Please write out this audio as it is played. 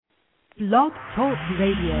Blog Talk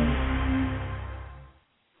Radio.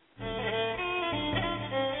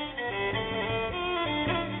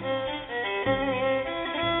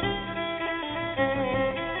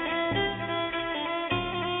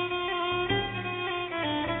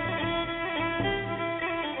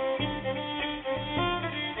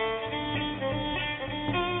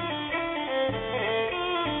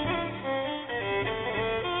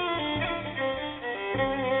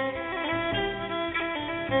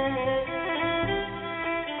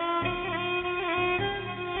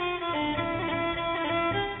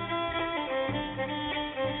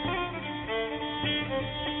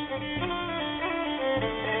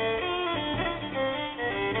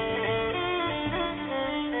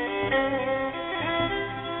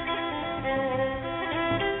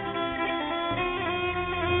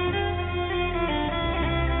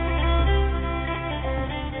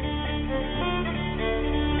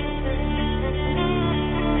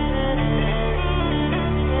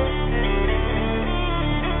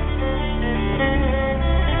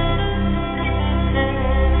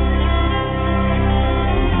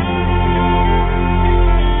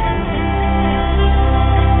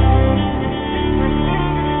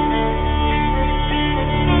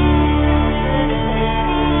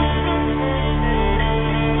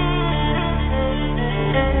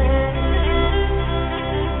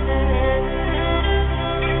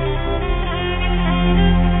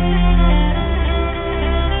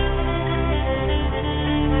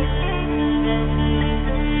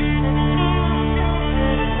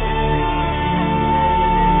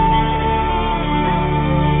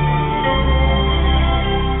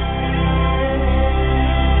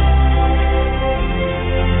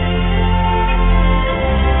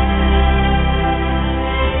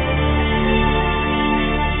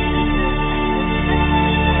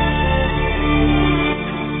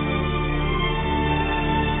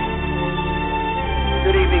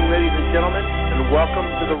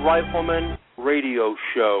 Rifleman Radio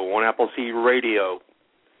Show on Appleseed Radio.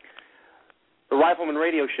 The Rifleman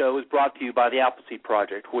Radio Show is brought to you by the Appleseed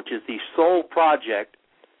Project, which is the sole project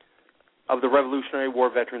of the Revolutionary War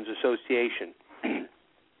Veterans Association.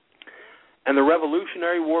 And the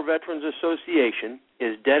Revolutionary War Veterans Association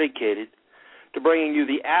is dedicated to bringing you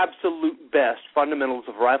the absolute best fundamentals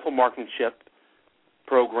of rifle marksmanship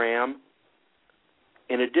program,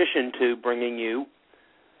 in addition to bringing you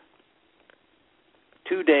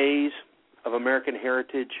 2 days of American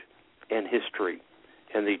heritage and history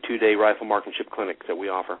and the 2-day rifle marksmanship clinics that we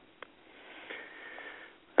offer.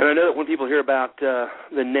 And I know that when people hear about the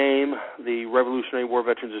name, the Revolutionary War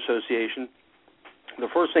Veterans Association, the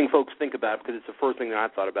first thing folks think about, because it's the first thing that I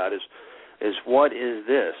thought about, is what is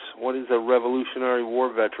this? What is the Revolutionary War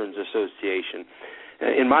Veterans Association?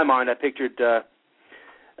 In my mind, I pictured a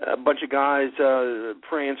bunch of guys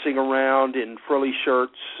prancing around in frilly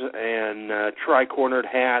shirts and tri-cornered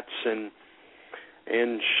hats and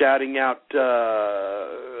shouting out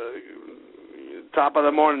 "Top of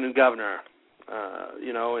the morning, Governor,"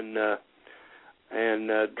 and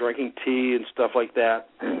drinking tea and stuff like that.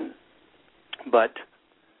 But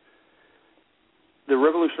the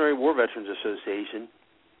Revolutionary War Veterans Association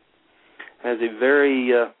has a very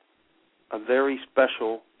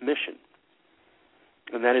special mission.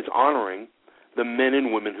 And that is honoring the men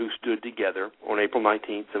and women who stood together on April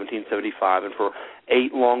 19, 1775, and for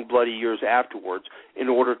 8 long bloody years afterwards in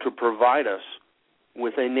order to provide us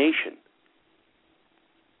with a nation.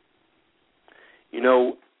 You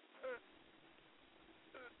know,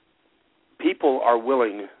 people are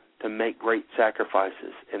willing to make great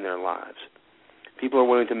sacrifices in their lives. People are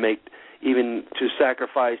willing to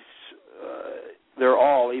sacrifice their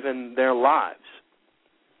all, even their lives,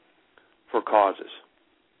 for causes.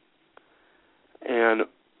 And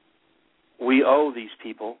we owe these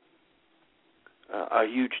people a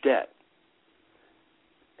huge debt.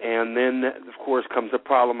 And then, of course, comes the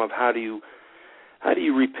problem of how do you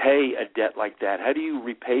repay a debt like that? How do you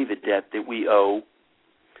repay the debt that we owe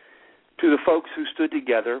to the folks who stood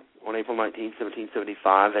together on April 19,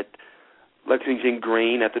 1775 at Lexington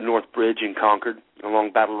Green at the North Bridge in Concord,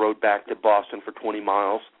 along Battle Road back to Boston for 20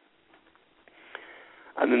 miles.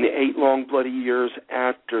 And then the 8 long bloody years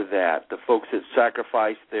after that, the folks that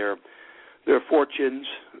sacrificed their fortunes,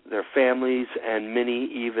 their families, and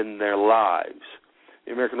many even their lives.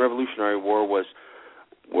 The American Revolutionary War was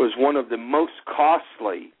one of the most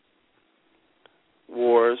costly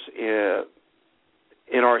wars in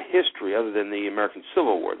our history, other than the American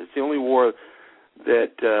Civil War. It's the only war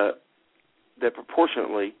that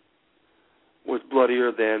proportionately was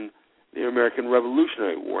bloodier than the American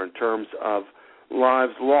Revolutionary War in terms of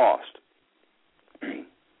lives lost.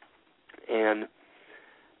 And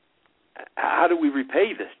how do we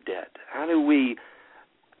repay this debt? How do we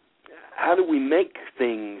make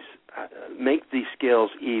things, make these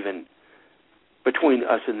scales even between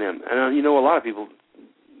us and them? And a lot of people,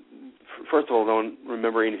 first of all, don't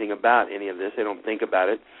remember anything about any of this. They don't think about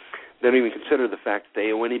it. They don't even consider the fact that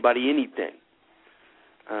they owe anybody anything.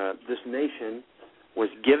 This nation was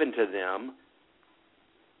given to them,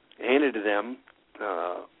 handed to them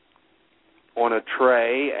on a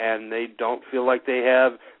tray, and they don't feel like they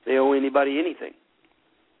owe anybody anything.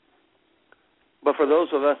 But for those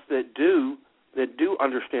of us that do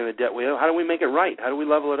understand the debt we owe, how do we make it right? How do we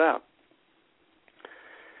level it out?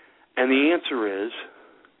 And the answer is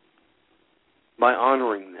by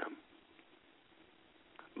honoring them,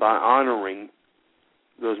 by honoring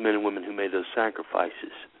those men and women who made those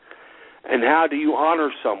sacrifices. And how do you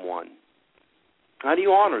honor someone? How do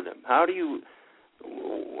you honor them?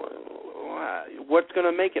 What's going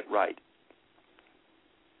to make it right?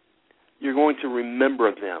 You're going to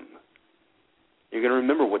remember them. You're going to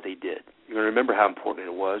remember what they did. You're going to remember how important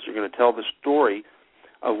it was. You're going to tell the story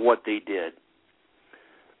of what they did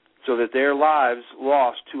so that their lives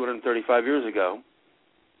lost 235 years ago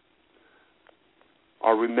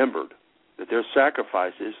are remembered, that their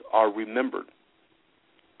sacrifices are remembered.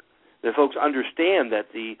 That folks understand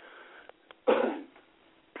that the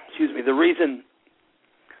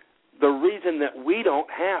reason that we don't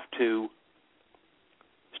have to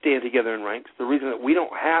stand together in ranks, the reason that we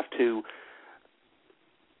don't have to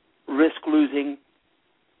risk losing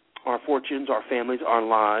our fortunes, our families, our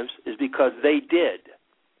lives, is because they did.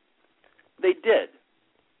 They did.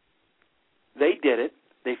 They did it.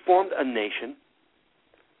 They formed a nation.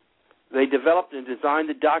 They developed and designed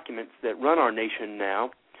the documents that run our nation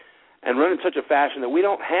now, and run in such a fashion that we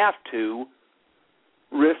don't have to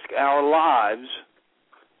risk our lives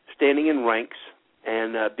standing in ranks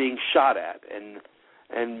and being shot at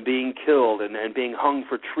and being killed and being hung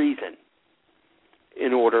for treason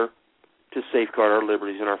in order to safeguard our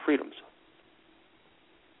liberties and our freedoms.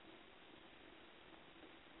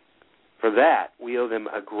 For that, we owe them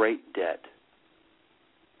a great debt.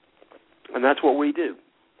 And that's what we do.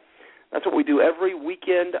 That's what we do every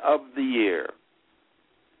weekend of the year.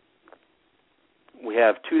 We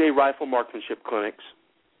have 2-day rifle marksmanship clinics.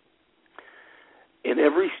 In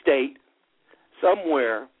every state,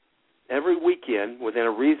 somewhere, every weekend, within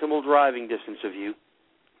a reasonable driving distance of you,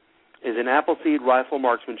 is an Appleseed rifle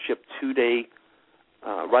marksmanship 2-day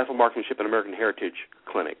rifle marksmanship and American Heritage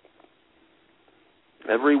clinic.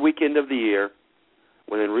 Every weekend of the year,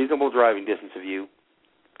 within reasonable driving distance of you,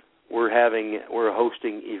 we're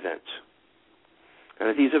hosting events. And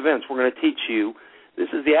at these events, we're going to teach you, this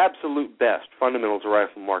is the absolute best fundamentals of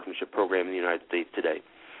rifle marksmanship program in the United States today.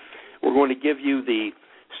 We're going to give you the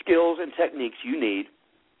skills and techniques you need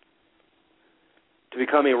to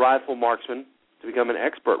become a rifle marksman, to become an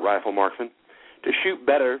expert rifle marksman, to shoot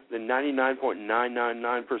better than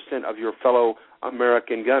 99.999% of your fellow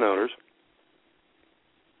American gun owners.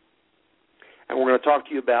 And we're going to talk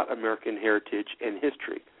to you about American heritage and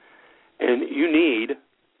history. And you need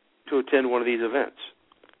to attend one of these events.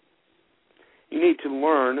 You need to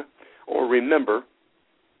learn or remember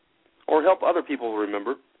or help other people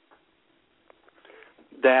remember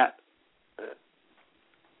that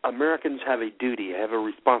Americans have a duty, have a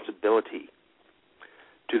responsibility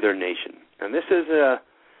to their nation. And this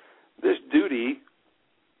duty,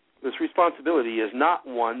 this responsibility is not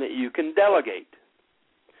one that you can delegate.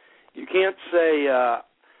 You can't say,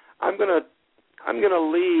 I'm going to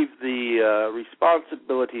leave the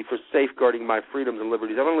responsibility for safeguarding my freedoms and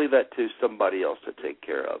liberties. I'm going to leave that to somebody else to take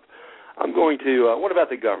care of. I'm going to, what about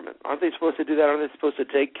the government? Aren't they supposed to do that? Aren't they supposed to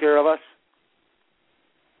take care of us?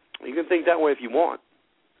 You can think that way if you want.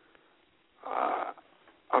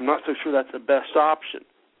 I'm not so sure that's the best option.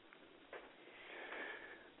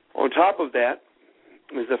 On top of that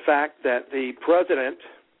is the fact that the president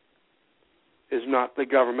is not the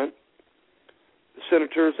government. The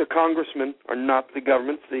senators, the congressmen are not the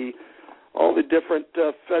government. All the different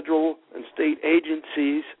federal and state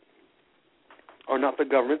agencies are not the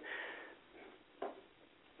government.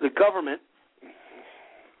 The government,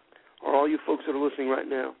 or all you folks that are listening right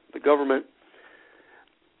now, the government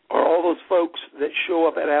are all those folks that show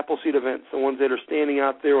up at Appleseed events, the ones that are standing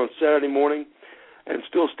out there on Saturday morning and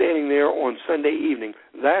still standing there on Sunday evening.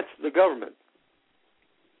 That's the government.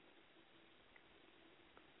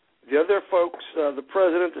 The other folks, the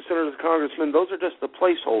president, the senators, the congressmen, those are just the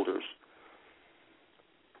placeholders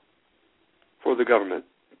for the government.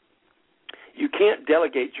 You can't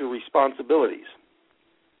delegate your responsibilities.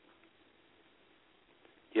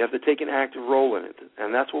 You have to take an active role in it,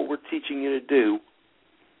 and that's what we're teaching you to do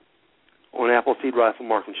on Appleseed Rifle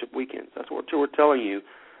Marksmanship Weekends. That's what we're telling you.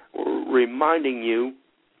 We're reminding you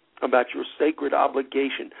about your sacred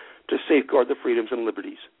obligation to safeguard the freedoms and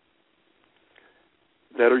liberties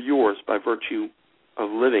that are yours by virtue of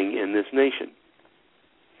living in this nation.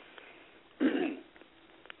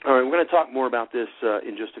 All right, we're going to talk more about this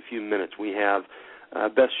in just a few minutes. We have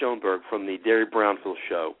Beth Schoenberg from the Derry Brownfield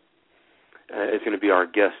Show is going to be our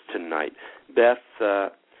guest tonight. Beth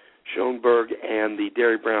Schoenberg and the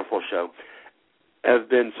Derry Brownfield Show have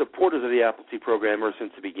been supporters of the Appleseed program ever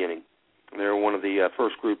since the beginning. They're one of the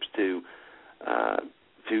first groups to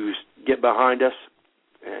get behind us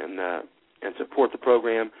and support the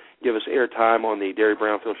program, give us airtime on the Derry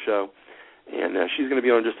Brownfield Show. And she's going to be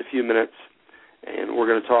on in just a few minutes, and we're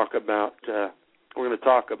going to talk about that,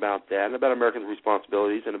 and about Americans'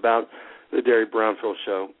 responsibilities, and about the Derry Brownfield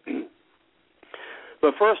Show.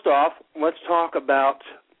 But first off, let's talk about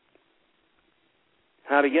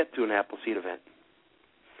how to get to an Appleseed event.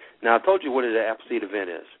 Now, I told you what an Appleseed event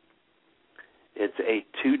is. It's a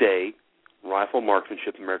 2-day rifle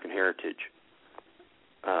marksmanship American Heritage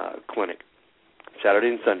clinic, Saturday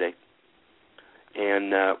and Sunday.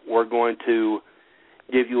 And we're going to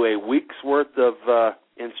give you a week's worth of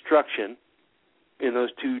instruction in those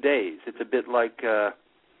 2 days. It's a bit like,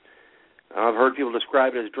 I've heard people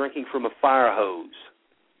describe it as drinking from a fire hose.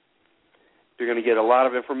 You're going to get a lot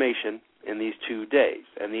of information in these 2 days.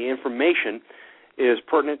 And the information is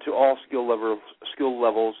pertinent to all skill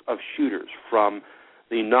levels of shooters, from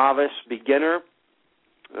the novice beginner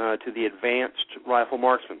to the advanced rifle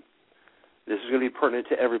marksman. This is going to be pertinent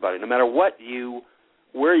to everybody. No matter where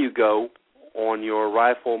you go on your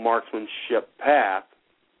rifle marksmanship path,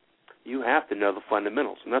 you have to know the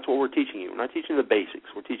fundamentals, and that's what we're teaching you. We're not teaching you the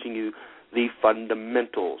basics. We're teaching you the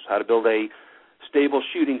fundamentals, how to build a stable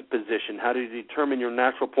shooting position, how to determine your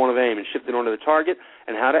natural point of aim and shift it onto the target,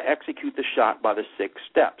 and how to execute the shot by the 6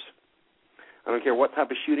 steps. I don't care what type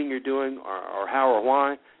of shooting you're doing or how or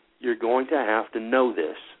why, you're going to have to know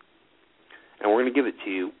this. And we're going to give it to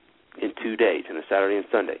you in 2 days, in a Saturday and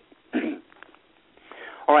Sunday.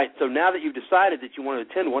 All right, so now that you've decided that you want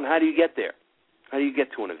to attend one, how do you get there? How do you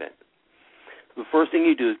get to an event? The first thing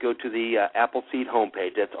you do is go to the Appleseed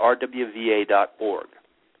homepage. That's rwva.org.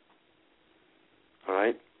 All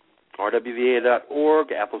right, rwva.org,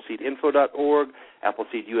 appleseedinfo.org,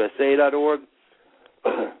 appleseedusa.org.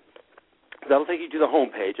 That'll take you to the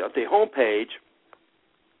homepage. On the homepage,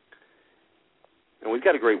 and we've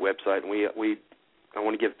got a great website, and I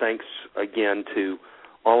want to give thanks again to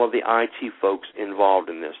all of the IT folks involved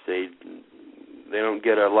in this. They don't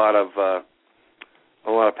get a lot of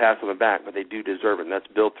pats on the back, but they do deserve it. And that's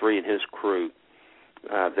Bill 3 and his crew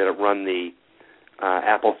that run the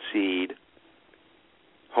Appleseed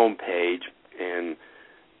homepage, and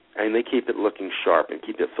they keep it looking sharp and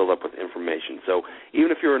keep it filled up with information. So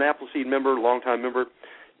even if you're an Appleseed member, longtime member,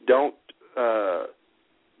 don't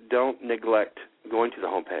neglect going to the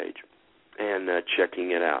homepage and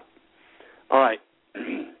checking it out. All right.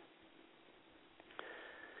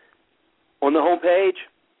 On the homepage,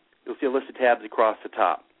 you'll see a list of tabs across the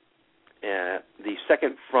top. The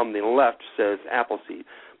second from the left says Appleseed.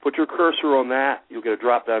 Put your cursor on that. You'll get a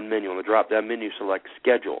drop-down menu. On the drop-down menu, select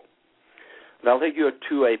Schedule. That'll take you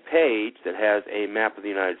to a page that has a map of the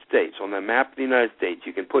United States. On the map of the United States,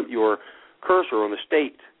 you can put your cursor on the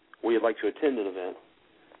state where you'd like to attend an event,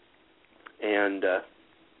 and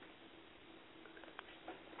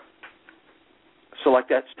select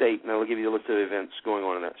that state, and that'll give you a list of events going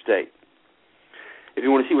on in that state. If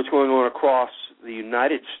you want to see what's going on across the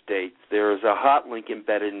United States, there is a hot link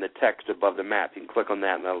embedded in the text above the map. You can click on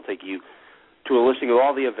that, and that'll take you to a listing of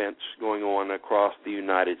all the events going on across the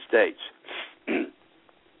United States.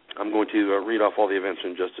 I'm going to read off all the events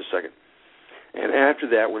in just a second. And after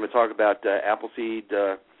that, we're going to talk about Appleseed,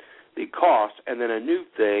 the cost, and then a new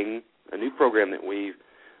program that we've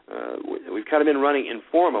kind of been running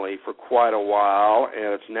informally for quite a while,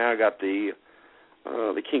 and it's now got the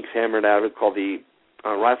kinks hammered out of it, called the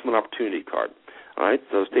Rifleman Opportunity Card. All right,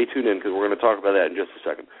 so stay tuned in because we're going to talk about that in just a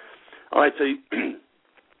second. All right, so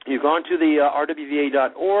you've gone to the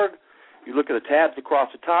rwva.org. You look at the tabs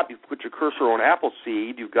across the top. You put your cursor on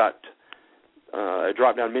Appleseed. You've got a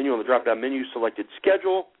drop-down menu. On the drop-down menu, selected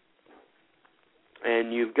Schedule,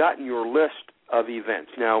 and you've gotten your list of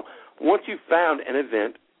events. Now, once you've found an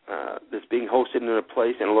event that's being hosted in a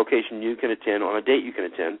place and a location you can attend on a date you can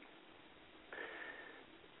attend,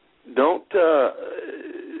 don't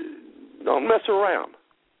mess around.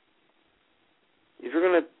 If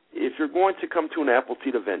you're going to come to an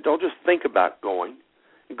Appleseed event, don't just think about going.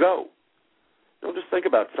 Go. Don't just think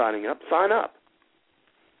about signing up. Sign up.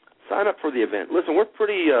 Sign up for the event. Listen, we're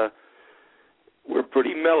pretty we're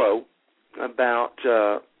pretty mellow about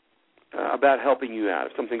helping you out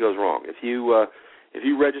if something goes wrong. If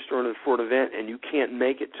you register for an event and you can't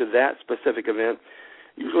make it to that specific event,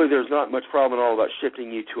 usually there's not much problem at all about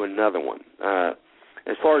shifting you to another one.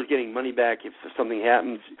 As far as getting money back, if something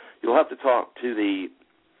happens, you'll have to talk to the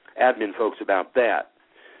admin folks about that.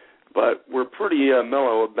 But we're pretty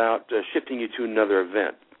mellow about shifting you to another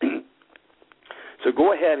event. So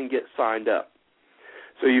go ahead and get signed up.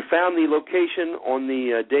 So you found the location on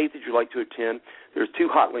the date that you'd like to attend. There's two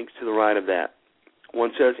hot links to the right of that.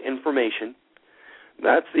 One says information.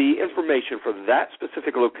 That's the information for that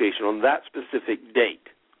specific location on that specific date.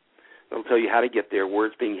 It'll tell you how to get there, where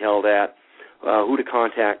it's being held at, who to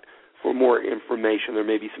contact for more information. There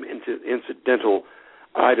may be some incidental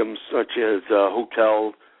items such as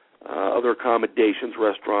hotels, other accommodations,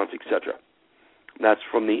 restaurants, etc. That's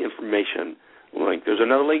from the information link. There's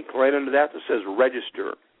another link right under that that says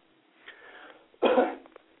register.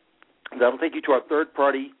 That'll take you to our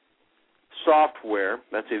third-party software.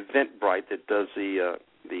 That's Eventbrite that does the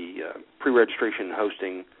pre-registration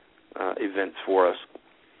hosting events for us.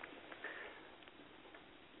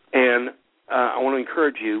 And I want to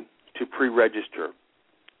encourage you to pre-register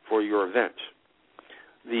for your events.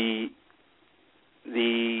 The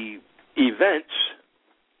events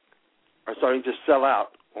are starting to sell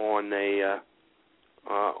out on a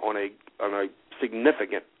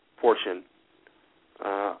significant portion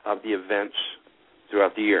of the events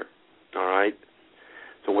throughout the year. All right.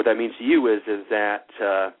 So what that means to you is that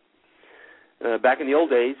back in the old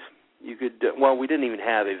days, you could we didn't even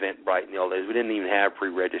have Eventbrite in the old days. We didn't even have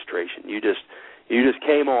pre-registration. You just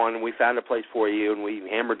came on and we found a place for you and we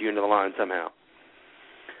hammered you into the line somehow.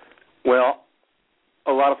 Well,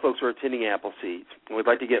 a lot of folks are attending Appleseed. We'd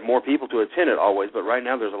like to get more people to attend it always, but right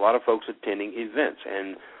now there's a lot of folks attending events,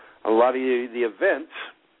 and a lot of the events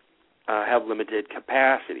have limited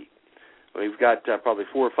capacity. We've got probably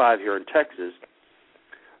 4 or 5 here in Texas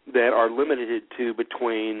that are limited to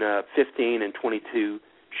between 15 and 22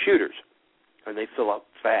 shooters, and they fill up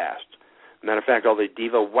fast. Matter of fact, all the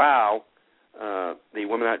Diva Wow, the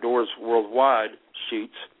Women Outdoors Worldwide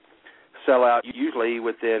shoots, sell out usually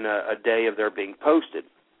within a day of their being posted.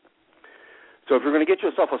 So if you're going to get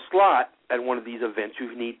yourself a slot at one of these events,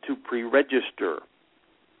 you need to pre-register.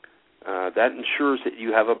 That ensures that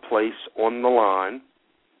you have a place on the line,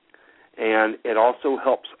 and it also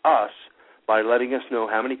helps us by letting us know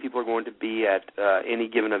how many people are going to be at any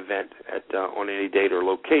given event on any date or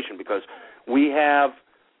location, because we have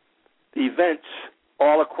events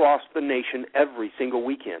all across the nation every single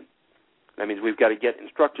weekend. That means we've got to get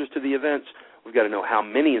instructors to the events. We've got to know how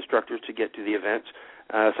many instructors to get to the events.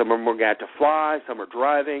 Some of them are going to have to fly. Some are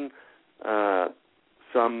driving.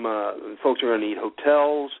 Some folks are going to need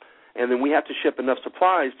hotels. And then we have to ship enough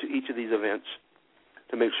supplies to each of these events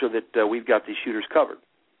to make sure that we've got these shooters covered.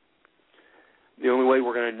 The only way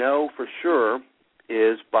we're going to know for sure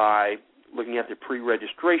is by looking at the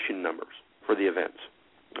pre-registration numbers for the events.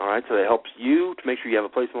 All right, so it helps you to make sure you have a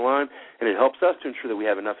place in the line, and it helps us to ensure that we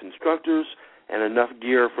have enough instructors and enough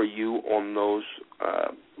gear for you on those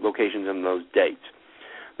locations and those dates.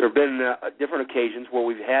 There have been different occasions where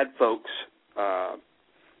we've had folks,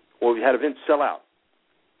 we've had events sell out,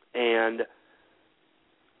 and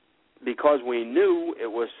because we knew it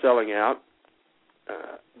was selling out,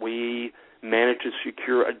 we managed to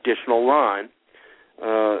secure additional line.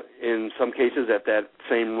 In some cases at that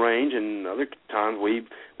same range, and other times we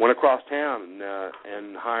went across town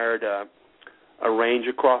and hired a range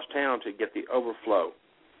across town to get the overflow.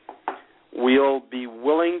 We'll be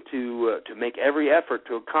willing to make every effort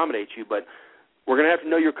to accommodate you, but we're going to have to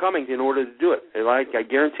know you're coming in order to do it. And I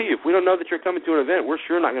guarantee you, if we don't know that you're coming to an event, we're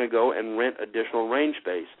sure not going to go and rent additional range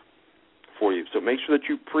space for you. So make sure that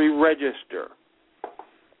you pre-register.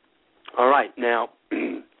 All right, now,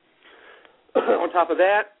 on top of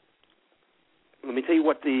that, let me tell you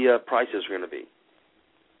what the prices are going to be.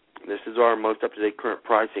 This is our most up-to-date current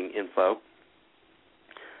pricing info.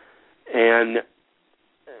 And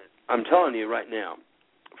I'm telling you right now,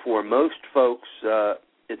 for most folks,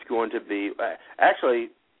 it's going to be actually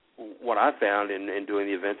what I found in doing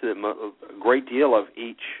the events is that a great deal of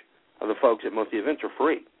each of the folks at most of the events are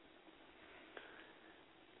free.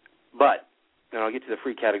 But, and I'll get to the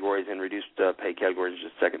free categories and reduced pay categories in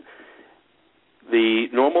just a second. The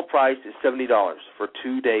normal price is $70 for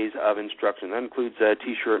 2 days of instruction. That includes a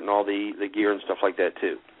T-shirt and all the gear and stuff like that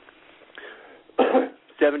too.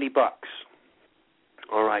 $70.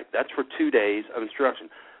 All right, that's for 2 days of instruction.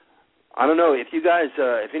 I don't know if you guys,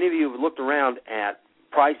 if any of you have looked around at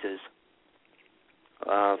prices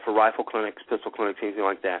for rifle clinics, pistol clinics, anything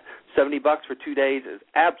like that. $70 for 2 days is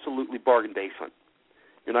absolutely bargain basement.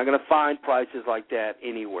 You're not going to find prices like that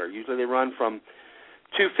anywhere. Usually they run from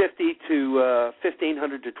 $250 to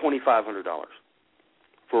 $1,500 to $2,500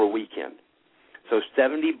 for a weekend. So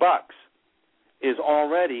 $70 is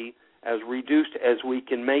already as reduced as we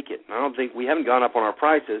can make it. I don't think we haven't gone up on our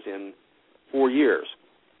prices in 4 years.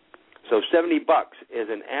 So $70 is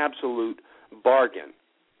an absolute bargain.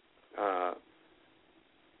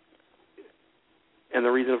 And the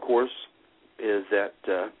reason, of course, is that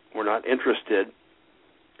we're not interested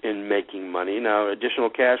in making money. Now, additional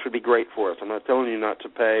cash would be great for us. I'm not telling you not to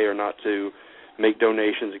pay or not to make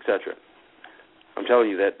donations, etc. I'm telling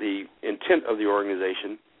you that the intent of the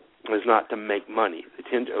organization is not to make money. The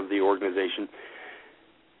intent of the organization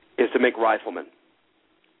is to make riflemen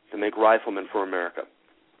for America.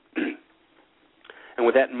 And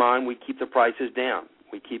with that in mind, we keep the prices down.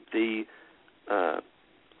 We keep the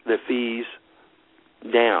fees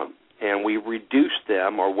down, and we reduce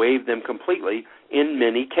them or waive them completely in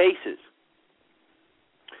many cases.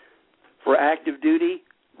 For active duty,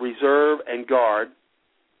 reserve, and guard,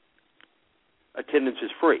 attendance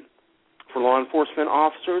is free. For law enforcement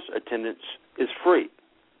officers, attendance is free.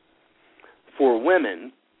 For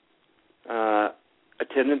women,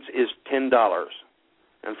 attendance is $10,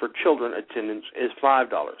 and for children, attendance is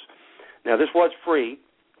 $5. Now, this was free,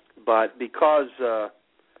 but because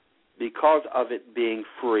of it being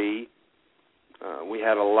free, we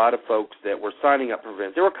had a lot of folks that were signing up for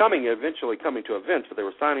events. They were eventually coming to events, but they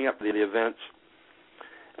were signing up for the events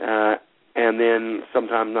and then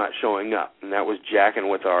sometimes not showing up. And that was jacking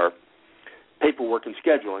with our paperwork and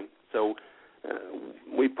scheduling. So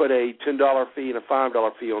we put a $10 fee and a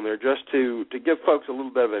 $5 fee on there just to give folks a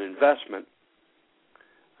little bit of an investment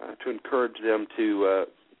to encourage them to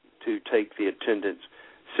take the attendance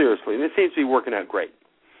seriously. And it seems to be working out great.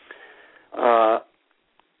 $70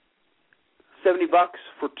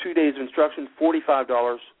 for 2 days of instruction,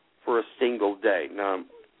 $45 for a single day. Now,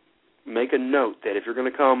 make a note that if you're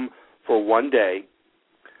going to come for 1 day,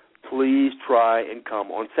 please try and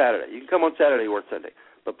come on Saturday. You can come on Saturday or Sunday,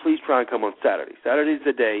 but please try and come on Saturday. Saturday is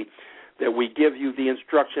the day that we give you the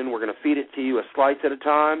instruction. We're going to feed it to you a slice at a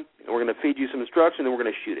time, and we're going to feed you some instruction, and we're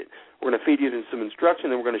going to shoot it. We're going to feed you some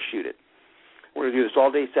instruction, and we're going to shoot it. We're going to do this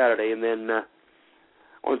all day Saturday, and then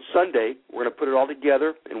on Sunday, we're going to put it all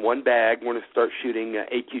together in one bag. We're going to start shooting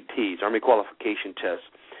AQTs, Army Qualification Tests,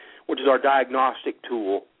 which is our diagnostic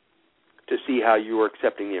tool to see how you are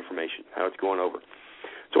accepting the information, how it's going over.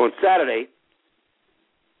 So on Saturday,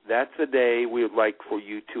 that's the day we would like for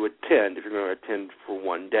you to attend if you're going to attend for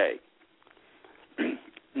 1 day.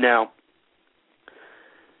 Now,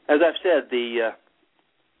 as I've said, the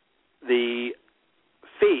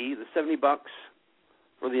fee, the $70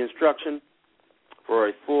 for the instruction,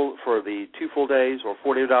 for the 2 full days, or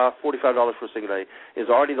 $45 for a single day, is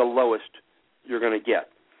already the lowest you're going to get.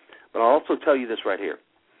 But I'll also tell you this right here.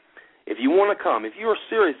 If you want to come, if you are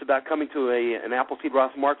serious about coming to an Appleseed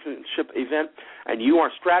Rifle Marksmanship event and you are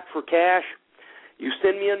strapped for cash, you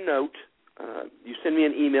send me a note, you send me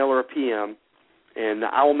an email or a PM, and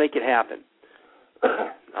I will make it happen.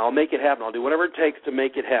 I'll make it happen. I'll do whatever it takes to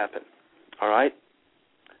make it happen. All right?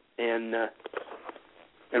 And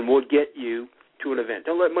we'll get you to an event.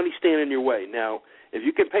 Don't let money stand in your way. Now, if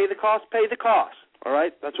you can pay the cost, pay the cost. All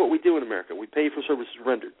right? That's what we do in America. We pay for services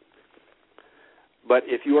rendered. But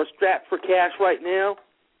if you are strapped for cash right now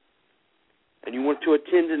and you want to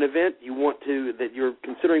attend an event, that you're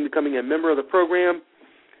considering becoming a member of the program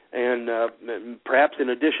and perhaps in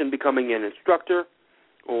addition becoming an instructor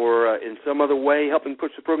or in some other way helping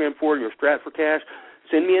push the program forward, you're strapped for cash,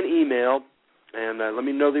 send me an email and let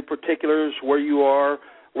me know the particulars, where you are,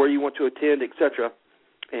 where you want to attend, etc.,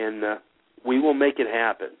 and we will make it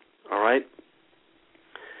happen, all right?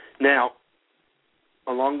 Now,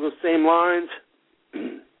 along those same lines,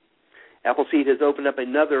 Appleseed has opened up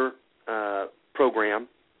another program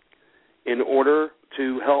in order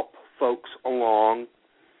to help folks along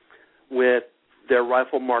with their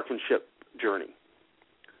rifle marksmanship journey,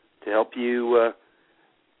 to help you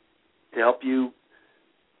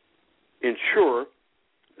ensure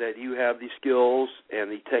that you have the skills and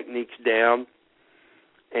the techniques down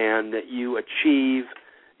and that you achieve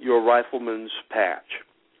your rifleman's patch,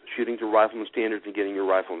 shooting to rifleman standards and getting your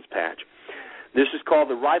rifleman's patch. This is called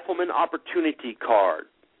the Rifleman Opportunity Card,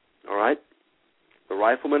 all right? The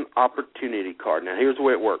Rifleman Opportunity Card. Now, here's the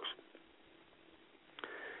way it works.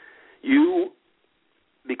 You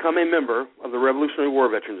become a member of the Revolutionary War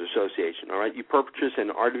Veterans Association, all right? You purchase an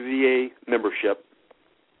RWVA membership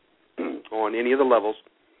on any of the levels,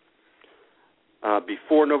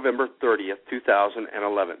 before November 30th,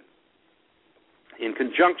 2011, in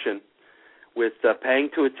conjunction with paying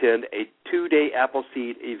to attend a 2-day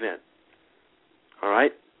Appleseed event. All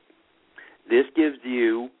right? This gives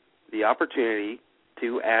you the opportunity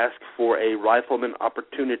to ask for a Rifleman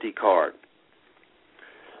Opportunity Card.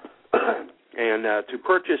 And to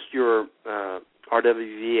purchase your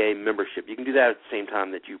RWVA membership, you can do that at the same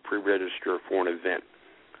time that you pre-register for an event.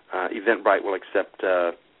 Eventbrite will accept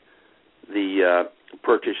the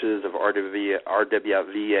purchases of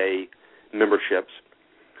RWVA memberships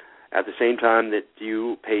at the same time that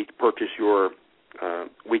you pay to purchase your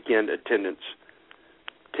weekend attendance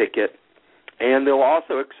ticket. And they'll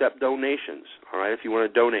also accept donations. All right, if you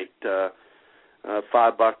want to donate $5, $10,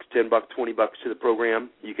 $20 to the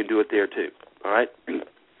program, you can do it there too. All right.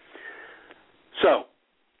 So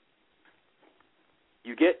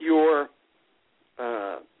you get your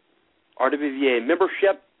RWVA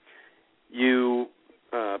membership. You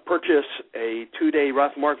purchase a 2-day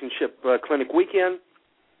rifle marksmanship clinic weekend,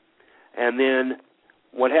 and then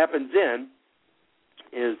what happens then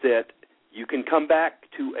is that you can come back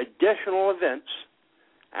to additional events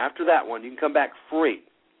after that one. You can come back free,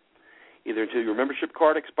 either until your membership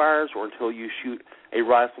card expires or until you shoot a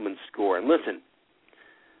rifleman score. And listen,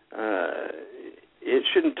 it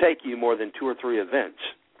shouldn't take you more than 2 or 3 events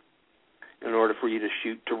in order for you to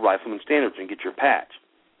shoot to rifleman standards and get your patch.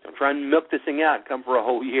 Don't try and milk this thing out and come for a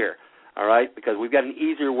whole year, all right? Because we've got an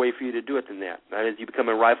easier way for you to do it than that. That is, you become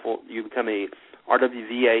a RWVA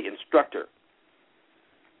instructor.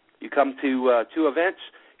 You come to 2 events,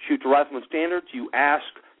 shoot to rifleman standards. You ask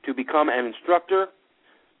to become an instructor.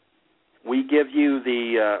 We give you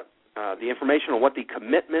the information on what the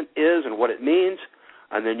commitment is and what it means,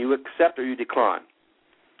 and then you accept or you decline.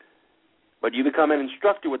 But you become an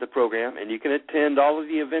instructor with the program, and you can attend all of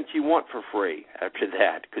the events you want for free after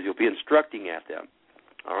that because you'll be instructing at them.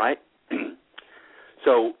 All right?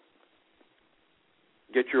 So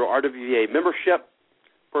get your RWVA membership,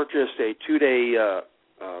 purchase a 2-day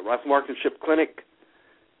rifle marksmanship clinic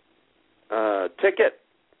ticket,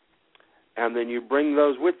 and then you bring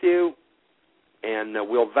those with you, and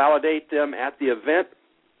we'll validate them at the event.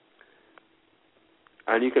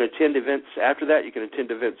 And you can attend events after that. You can attend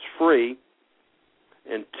events free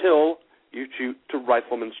until you shoot to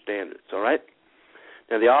rifleman standards, all right?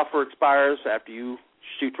 Now, the offer expires after you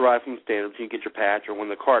shoot to rifleman standards. You get your patch, or when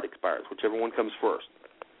the card expires, whichever one comes first.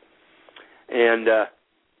 And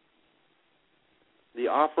the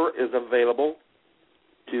offer is available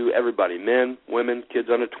to everybody, men, women, kids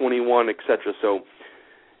under 21, etc. So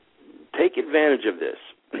take advantage of this.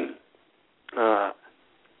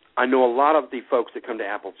 I know a lot of the folks that come to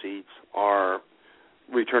Appleseeds are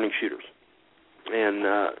returning shooters. And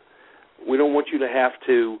we don't want you to have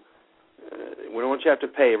to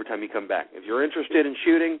pay every time you come back. If you're interested in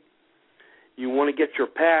shooting, you want to get your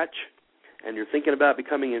patch, and you're thinking about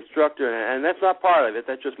becoming an instructor, and that's not part of it,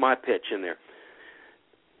 that's just my pitch in there,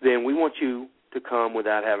 then we want you to come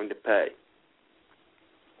without having to pay.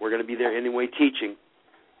 We're going to be there anyway teaching,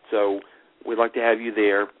 so we'd like to have you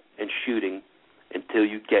there and shooting until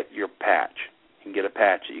you get your patch. You can get a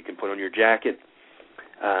patch that you can put on your jacket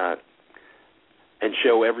and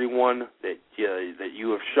show everyone that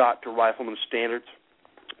you have shot to rifleman standards,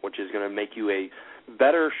 which is going to make you a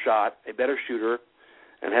better shot, a better shooter,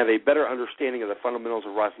 and have a better understanding of the fundamentals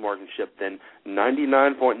of rifle marksmanship than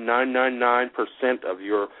 99.999% of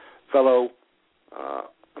your fellow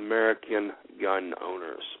American gun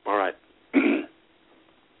owners. All right.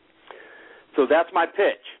 So that's my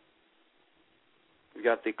pitch. We've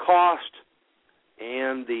got the cost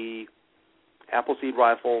and the Appleseed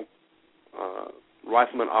Rifleman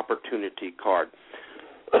Opportunity Card.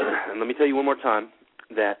 And let me tell you one more time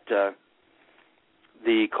that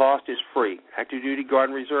the cost is free. Active Duty, Guard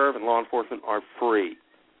and Reserve, and law enforcement are free.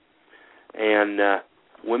 And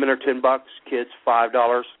women are $10, kids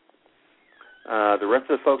 $5. The rest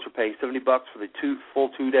of the folks are paying $70 for the full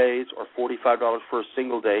 2 days, or $45 for a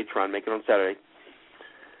single day. Try and make it on Saturday.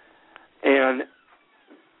 And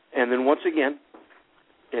then once again,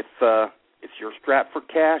 if you're strapped for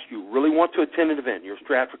cash, you really want to attend an event, you're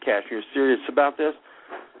strapped for cash, you're serious about this,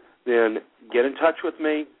 then get in touch with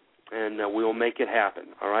me, and we'll make it happen.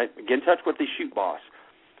 All right? Get in touch with the shoot boss,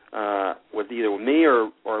 with either me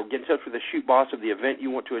or get in touch with the shoot boss of the event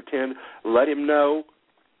you want to attend. Let him know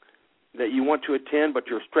that you want to attend, but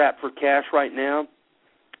you're strapped for cash right now,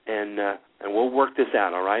 and we'll work this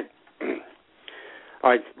out. All right? All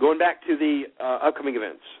right. Going back to the upcoming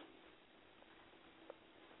events.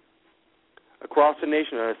 Across the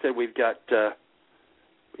nation, as I said, we've got a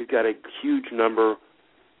huge number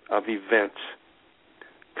of events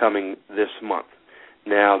coming this month.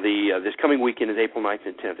 Now, this coming weekend is April 9th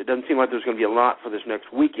and 10th. It doesn't seem like there's going to be a lot for this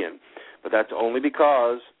next weekend, but that's only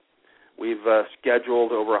because we've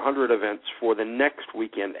scheduled over 100 events for the next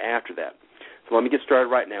weekend after that. So let me get started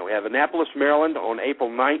right now. We have Annapolis, Maryland on April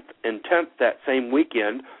 9th and 10th that same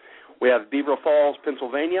weekend. We have Beaver Falls,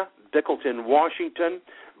 Pennsylvania, Bickleton, Washington,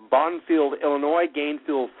 Bonfield, Illinois,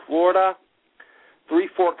 Gainfield, Florida, Three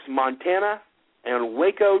Forks, Montana, and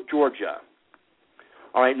Waco, Georgia.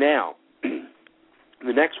 All right, now,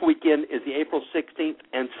 the next weekend is the April 16th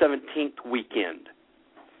and 17th weekend.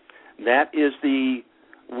 That is the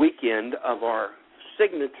weekend of our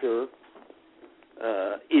signature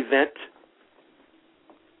event.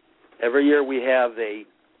 Every year we have a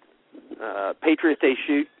Patriot Day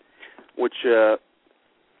shoot, which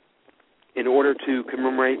in order to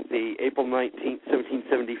commemorate the April 19th,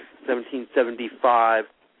 1775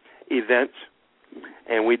 event.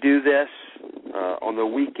 And we do this on the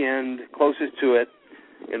weekend closest to it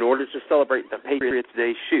in order to celebrate the Patriots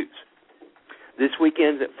Day shoots. This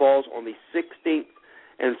weekend it falls on the 16th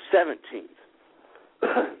and 17th.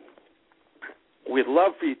 We'd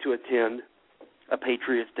love for you to attend a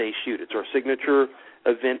Patriots Day shoot. It's our signature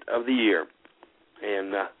event of the year.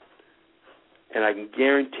 And I can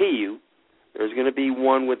guarantee you there's going to be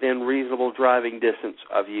one within reasonable driving distance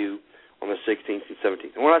of you on the 16th and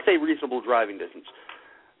 17th. And when I say reasonable driving distance,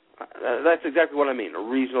 that's exactly what I mean, a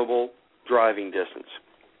reasonable driving distance.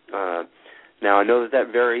 Now, I know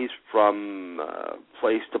that varies from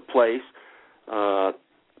place to place. I've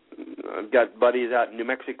got buddies out in New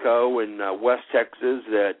Mexico and West Texas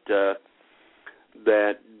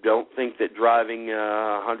that don't think that driving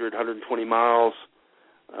 100, 120 miles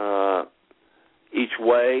each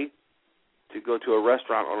way to go to a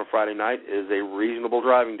restaurant on a Friday night is a reasonable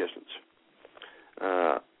driving distance.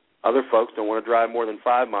 Other folks don't want to drive more than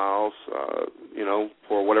 5 miles,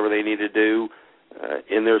 for whatever they need to do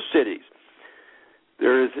in their cities.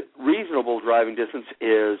 There is reasonable driving distance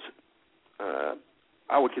is,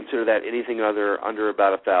 I would consider that anything under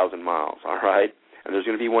about 1,000 miles, all right? And there's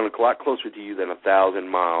going to be one a lot closer to you than 1,000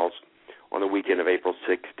 miles on the weekend of April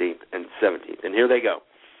 16th and 17th. And here they go.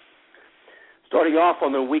 Starting off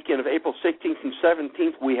on the weekend of April 16th and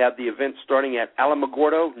 17th, we have the event starting at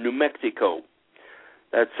Alamogordo, New Mexico.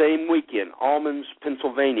 That same weekend, Almonds,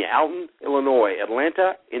 Pennsylvania, Alton, Illinois,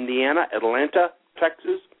 Atlanta, Indiana, Atlanta,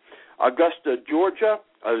 Texas, Augusta, Georgia,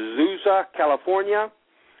 Azusa, California,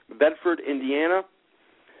 Bedford, Indiana,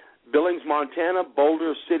 Billings, Montana,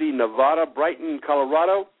 Boulder City, Nevada, Brighton,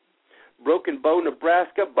 Colorado, Broken Bow,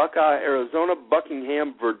 Nebraska, Buckeye, Arizona,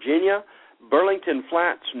 Buckingham, Virginia, Burlington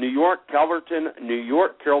Flats, New York, Calverton, New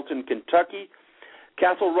York, Carrollton, Kentucky,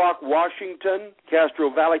 Castle Rock, Washington,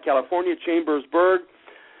 Castro Valley, California, Chambersburg,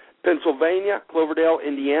 Pennsylvania, Cloverdale,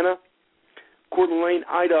 Indiana, Coeur d'Alene,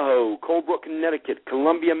 Idaho, Colebrook, Connecticut,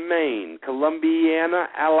 Columbia, Maine, Columbiana,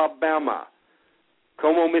 Alabama,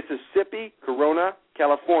 Como, Mississippi, Corona,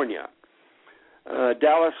 California,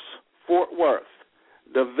 Dallas, Fort Worth,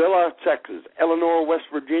 Davila, Texas, Eleanor, West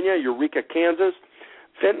Virginia, Eureka, Kansas,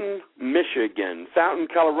 Fenton, Michigan, Fountain,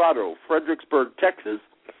 Colorado, Fredericksburg, Texas,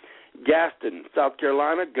 Gaston, South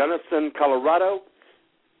Carolina, Gunnison, Colorado,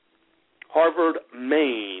 Harvard,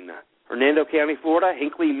 Maine, Hernando County, Florida,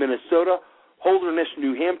 Hinckley, Minnesota, Holderness,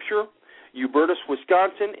 New Hampshire, Hubertus,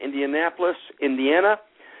 Wisconsin, Indianapolis, Indiana,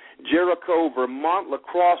 Jericho, Vermont, La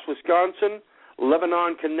Crosse, Wisconsin,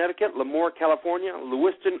 Lebanon, Connecticut, Lemoore, California,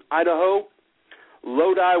 Lewiston, Idaho,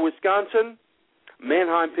 Lodi, Wisconsin,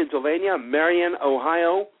 Manheim, Pennsylvania, Marion,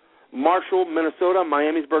 Ohio, Marshall, Minnesota,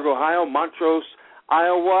 Miamisburg, Ohio, Montrose,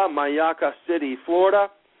 Iowa, Mayaca City, Florida,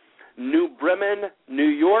 New Bremen, New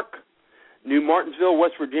York, New Martinsville,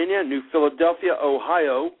 West Virginia, New Philadelphia,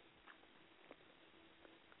 Ohio,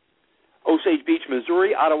 Osage Beach,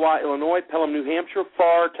 Missouri, Ottawa, Illinois, Pelham, New Hampshire,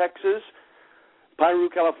 Pharr, Texas, Piru,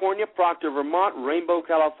 California, Proctor, Vermont, Rainbow,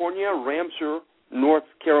 California, Ramseur, North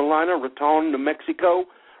Carolina, Raton, New Mexico,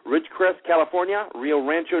 Ridgecrest, California, Rio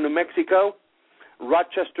Rancho, New Mexico,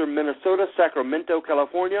 Rochester, Minnesota, Sacramento,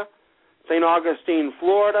 California, St. Augustine,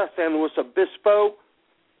 Florida, San Luis Obispo,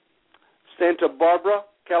 Santa Barbara,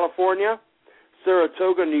 California,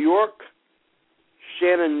 Saratoga, New York,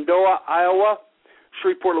 Shenandoah, Iowa,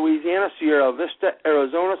 Shreveport, Louisiana, Sierra Vista,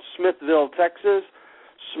 Arizona, Smithville, Texas,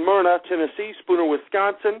 Smyrna, Tennessee, Spooner,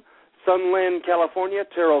 Wisconsin, Sunland, California,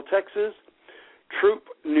 Terrell, Texas, Troop,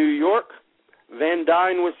 New York, Van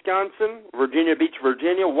Dyne, Wisconsin, Virginia Beach,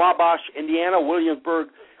 Virginia, Wabash, Indiana, Williamsburg,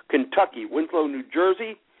 Kentucky, Winslow, New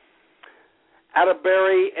Jersey,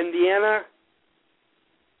 Atterbury, Indiana,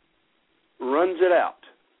 runs it out.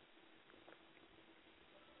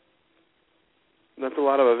 That's a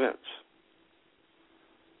lot of events.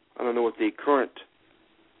 I don't know what the current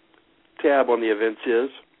tab on the events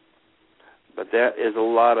is, but that is a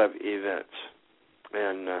lot of events,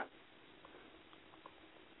 and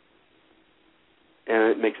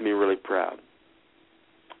it makes me really proud.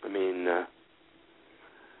 I mean,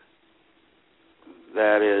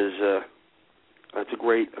 that's a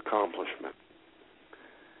great accomplishment.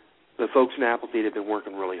 The folks in Appleseed have been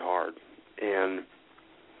working really hard, and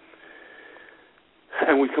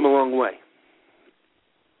we've come a long way.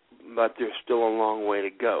 But there's still a long way to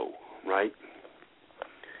go, right?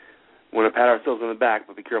 We want to pat ourselves on the back,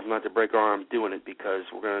 but be careful not to break our arms doing it, because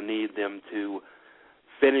we're going to need them to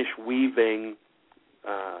finish weaving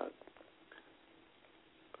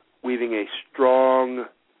a strong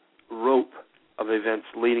rope of events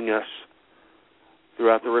leading us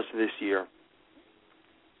throughout the rest of this year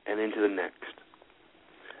and into the next.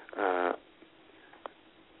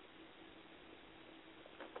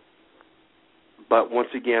 But once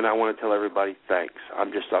again, I want to tell everybody thanks.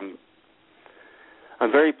 I'm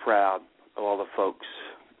very proud of all the folks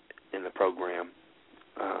in the program.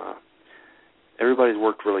 Everybody's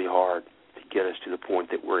worked really hard to get us to the point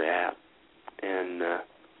that we're at, and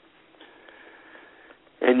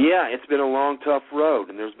yeah, it's been a long, tough road,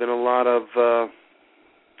 and there's been a lot of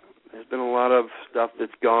stuff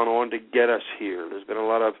that's gone on to get us here. There's been a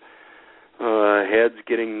lot of heads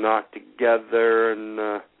getting knocked together, and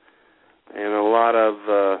a lot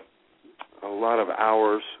of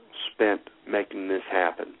hours spent making this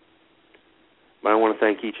happen. But I want to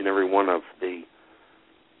thank each and every one of the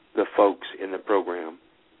folks in the program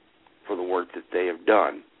for the work that they have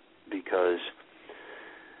done, because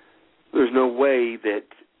there's no way that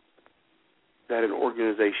an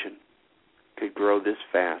organization could grow this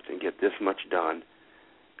fast and get this much done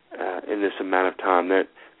in this amount of time. That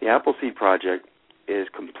the Appleseed Project is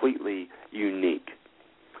completely unique.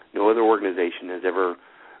 No other organization has ever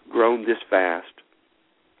grown this fast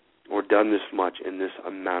or done this much in this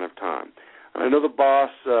amount of time. And I know the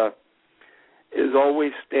boss is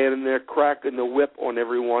always standing there cracking the whip on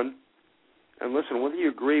everyone. And listen, whether you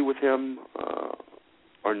agree with him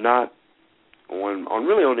or not,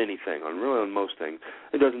 on anything, on most things,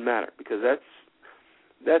 it doesn't matter, because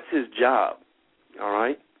that's his job, all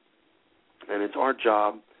right? And it's our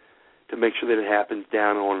job to make sure that it happens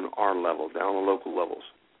down on our level, down on the local levels.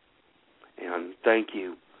 And thank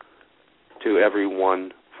you to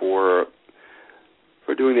everyone for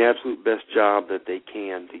doing the absolute best job that they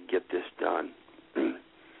can to get this done.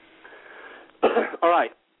 All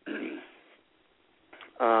right.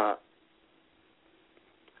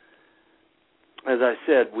 As I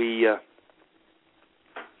said, we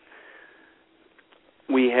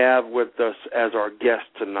have with us as our guest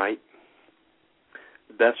tonight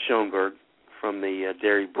Beth Schoenberg from the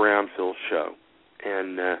Derry Brownfield Show,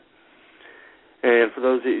 and for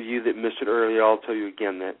those of you that missed it earlier, I'll tell you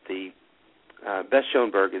again that the Beth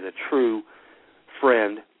Schoenberg is a true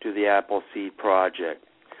friend to the Appleseed Project.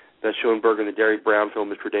 Beth Schoenberg and the Derry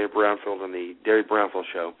Brownfield, Mr. Derry Brownfield, and the Derry Brownfield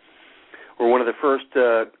Show were one of the first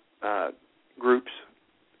groups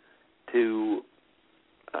to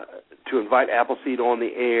invite Appleseed on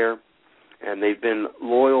the air, and they've been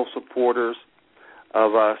loyal supporters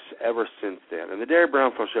of us ever since then. And the Derry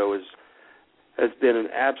Brownfield Show has been an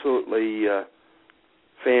absolutely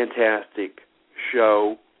fantastic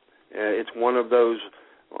show. It's one of those,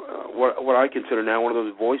 what I consider now one of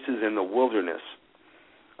those voices in the wilderness,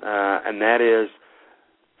 and that is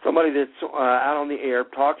somebody that's out on the air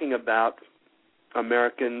talking about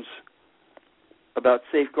Americans, about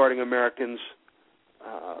safeguarding Americans'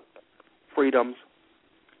 freedoms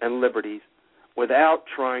and liberties without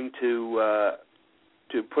trying to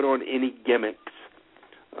put on any gimmicks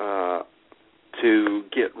to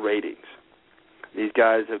get ratings. These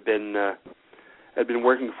guys have been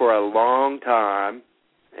working for a long time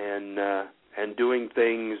and doing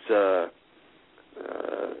things the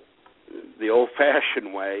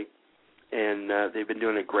old-fashioned way, and they've been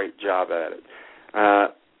doing a great job at it.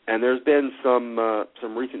 And there's been some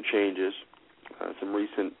recent changes, some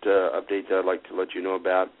recent updates I'd like to let you know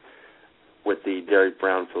about with the Derry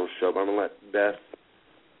Brownfield Show. But I'm going to let Beth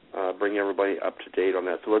bring everybody up to date on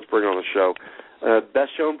that. So let's bring her on the show. Beth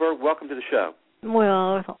Schoenberg, welcome to the show.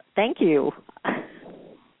 Well, thank you.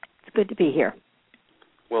 It's good to be here.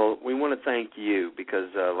 Well, we want to thank you because,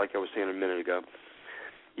 like I was saying a minute ago,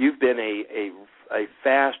 you've been a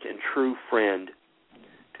fast and true friend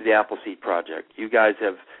to the Appleseed Project. You guys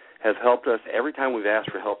have helped us. Every time we've asked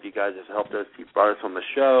for help, you guys have helped us. You've brought us on the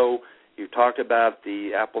show. You've talked about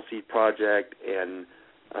the Appleseed Project, and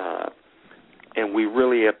we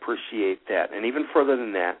really appreciate that. And even further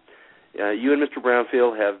than that, You and Mr.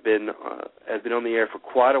 Brownfield have been on the air for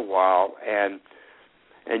quite a while, and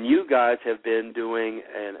you guys have been doing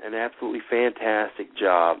an absolutely fantastic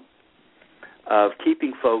job of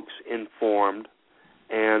keeping folks informed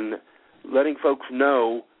and letting folks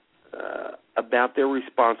know about their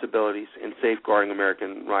responsibilities in safeguarding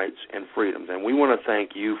American rights and freedoms. And we want to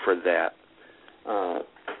thank you for that.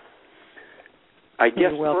 I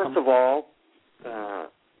guess, first of all,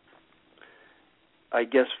 I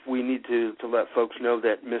guess we need to let folks know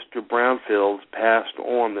that Mr. Brownfield passed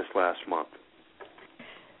on this last month.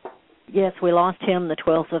 Yes, we lost him the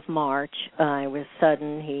 12th of March. It was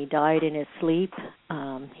sudden. He died in his sleep.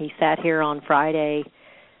 He sat here on Friday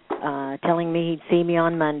telling me he'd see me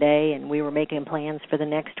on Monday, and we were making plans for the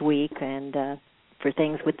next week and for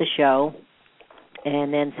things with the show.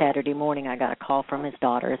 And then Saturday morning I got a call from his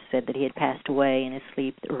daughter, said that he had passed away in his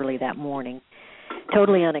sleep early that morning.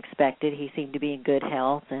 Totally unexpected. He seemed to be in good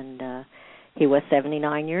health, and he was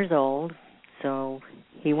 79 years old. So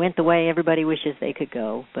he went the way everybody wishes they could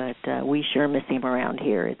go, but we sure miss him around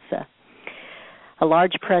here. It's a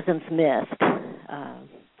large presence missed.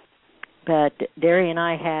 But Derry and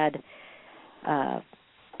I had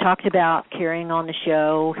talked about carrying on the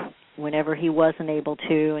show whenever he wasn't able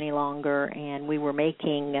to any longer, and we were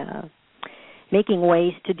making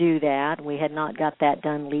ways to do that. We had not got that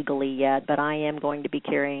done legally yet, but I am going to be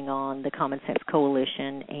carrying on the Common Sense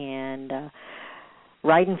Coalition and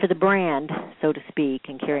riding for the brand, so to speak,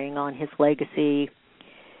 and carrying on his legacy,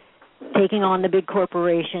 taking on the big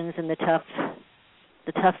corporations and the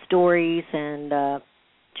tough stories, and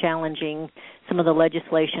challenging some of the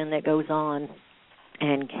legislation that goes on,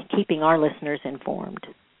 and keeping our listeners informed.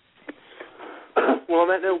 Well,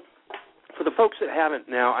 for the folks that haven't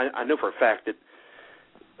now, I know for a fact that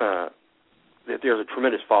there's a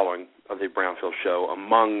tremendous following of the Brownfield Show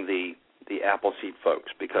among the Appleseed folks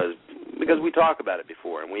because we talk about it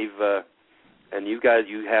before, and you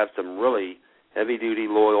have some really heavy duty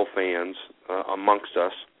loyal fans amongst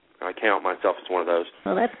us. I count myself as one of those.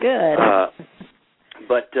 Well, that's good.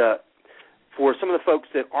 But for some of the folks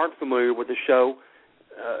that aren't familiar with the show,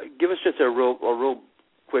 give us just a real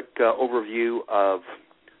quick overview of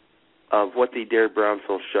what the Derry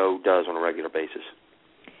Brownfield Show does on a regular basis.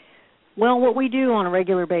 Well, what we do on a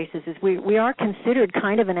regular basis is we are considered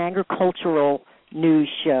kind of an agricultural news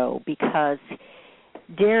show because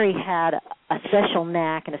Derry had a special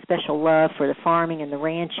knack and a special love for the farming and the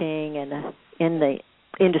ranching and in the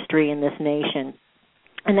industry in this nation.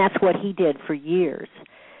 And that's what he did for years.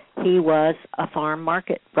 He was a farm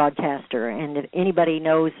market broadcaster. And if anybody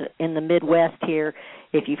knows in the Midwest here,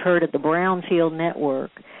 if you've heard of the Brownfield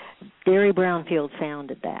Network, Derry Brownfield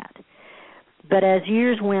founded that. But as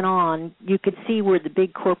years went on, you could see where the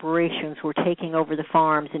big corporations were taking over the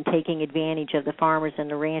farms and taking advantage of the farmers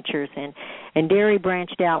and the ranchers. And Derry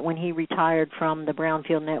branched out when he retired from the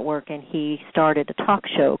Brownfield Network, and he started a talk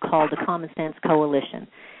show called the Common Sense Coalition.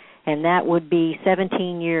 And that would be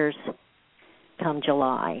 17 years come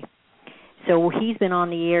July. So he's been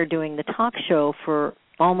on the air doing the talk show for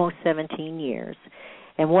almost 17 years.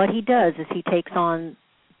 And what he does is he takes on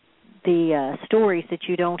the stories that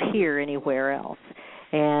you don't hear anywhere else.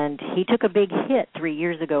 And he took a big hit 3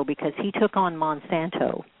 years ago because he took on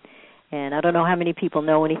Monsanto. And I don't know how many people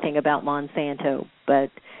know anything about Monsanto, but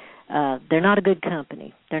they're not a good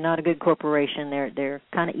company. They're not a good corporation. They're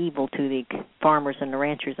kind of evil to the farmers and the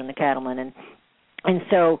ranchers and the cattlemen. And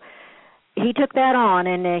so he took that on,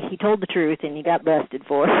 and he told the truth, and he got busted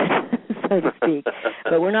for it, so to speak.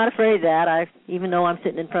 But we're not afraid of that. Even though I'm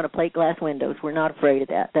sitting in front of plate glass windows, we're not afraid of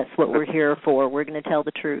that. That's what we're here for. We're going to tell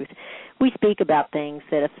the truth. We speak about things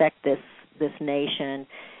that affect this nation,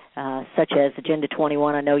 such as Agenda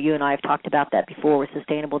 21. I know you and I have talked about that before with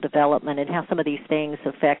sustainable development and how some of these things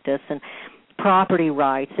affect us. And property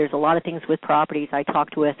rights, there's a lot of things with properties. I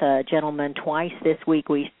talked with a gentleman twice this week.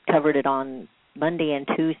 We covered it on Monday and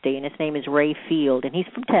Tuesday, and his name is Ray Field, and he's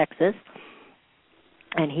from Texas,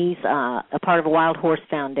 and he's a part of a Wild Horse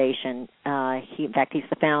Foundation. In fact, he's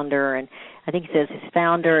the founder, and I think he says he's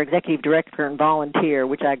founder, executive director, and volunteer,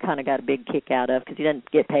 which I kind of got a big kick out of because he doesn't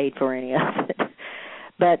get paid for any of it.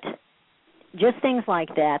 But just things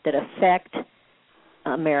like that affect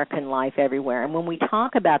American life everywhere. And when we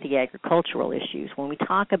talk about the agricultural issues, when we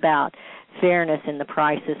talk about fairness in the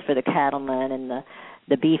prices for the cattlemen and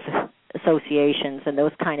the beef associations and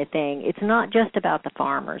those kind of things, it's not just about the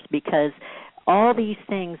farmers, because all these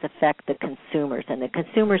things affect the consumers, and the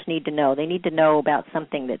consumers need to know. They need to know about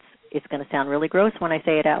something it's going to sound really gross when I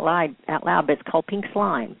say it out loud, but it's called pink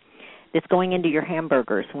slime. It's going into your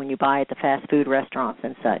hamburgers when you buy at the fast food restaurants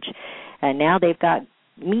and such. And now they've got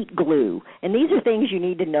meat glue. And these are things you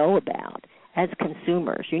need to know about as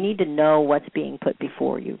consumers. You need to know what's being put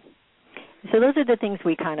before you. So those are the things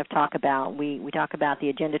we kind of talk about. We talk about the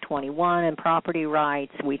Agenda 21 and property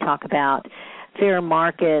rights. We talk about fair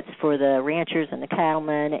markets for the ranchers and the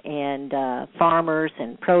cattlemen and farmers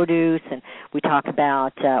and produce. And we talk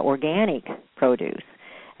about organic produce.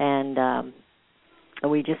 And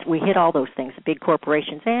we hit all those things, big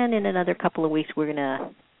corporations. And in another couple of weeks, we're gonna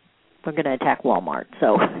attack Walmart.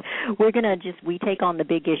 So we take on the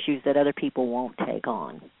big issues that other people won't take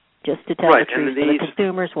on. Just to tell the truth, so the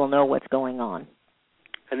consumers will know what's going on.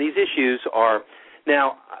 And these issues are,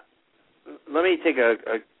 now, let me take a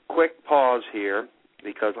quick pause here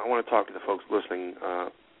because I want to talk to the folks listening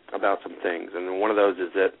about some things. And one of those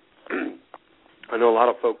is that I know a lot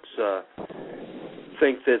of folks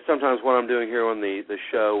think that sometimes what I'm doing here on the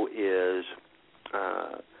show is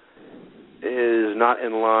not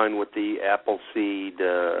in line with the Appleseed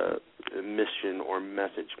mission or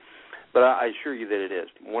message. But I assure you that it is.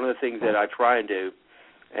 One of the things that I try and do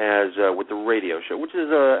as with the radio show, which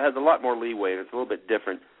is has a lot more leeway and it's a little bit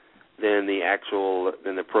different than the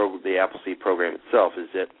Appleseed program itself, is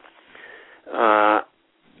that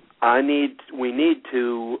we need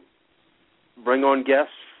to bring on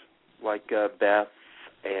guests like Beth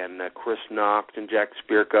and Chris Knox and Jack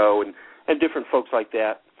Spirko and different folks like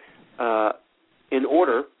that in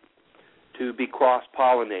order to be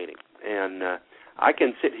cross-pollinating. And I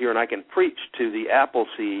can sit here and I can preach to the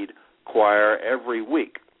Appleseed choir every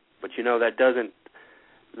week, but that doesn't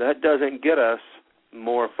get us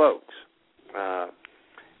more folks.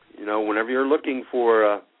 Whenever you're looking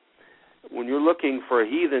for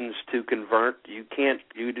heathens to convert, you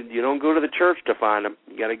don't go to the church to find them.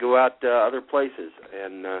 You got to go out to other places,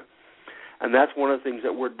 and that's one of the things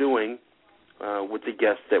that we're doing with the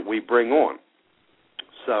guests that we bring on.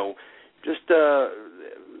 So just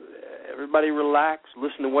everybody relax,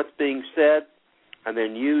 listen to what's being said, and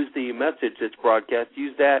then use the message that's broadcast.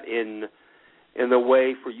 Use that in the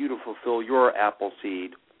way for you to fulfill your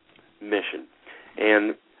Appleseed mission.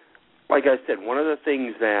 And like I said, one of the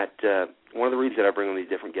reasons that I bring on these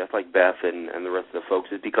different guests like Beth and the rest of the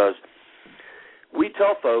folks is because we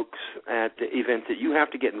tell folks at the events that you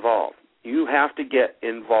have to get involved. You have to get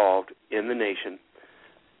involved in the nation,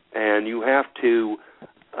 and you have to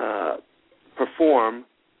perform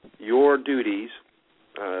your duties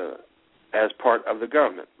as part of the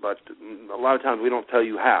government. But a lot of times we don't tell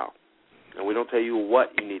you how, and we don't tell you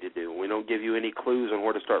what you need to do. We don't give you any clues on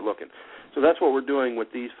where to start looking. So that's what we're doing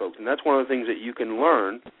with these folks, and that's one of the things that you can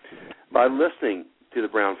learn by listening to the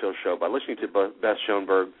Brownfield Show, by listening to Beth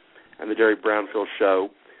Schoenberg and the Derry Brownfield Show,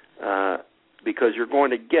 because you're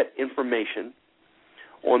going to get information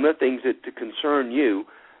on the things that concern you,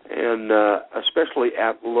 and especially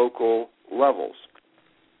at local levels.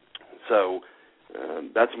 So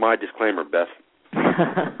that's my disclaimer, Beth.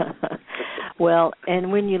 Well,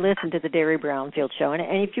 and when you listen to the Derry Brownfield Show,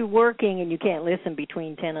 and if you're working and you can't listen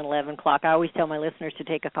between 10 and 11 o'clock, I always tell my listeners to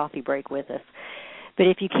take a coffee break with us. But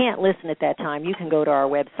if you can't listen at that time, you can go to our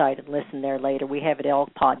website and listen there later. We have it all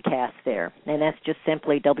podcast there, and that's just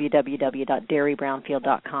simply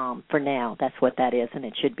www.derrybrownfield.com for now. That's what that is, and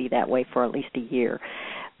it should be that way for at least a year.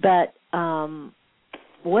 But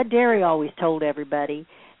what Derry always told everybody,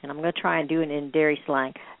 and I'm going to try and do it in Derry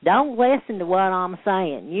slang, don't listen to what I'm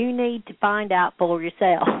saying. You need to find out for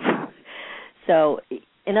yourself. So,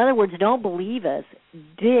 in other words, don't believe us.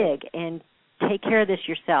 Dig and take care of this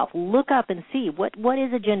yourself. Look up and see what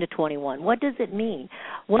is Agenda 21. What does it mean?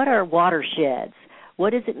 What are watersheds?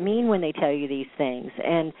 What does it mean when they tell you these things?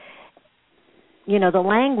 And the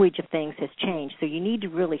language of things has changed, so you need to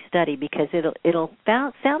really study because it'll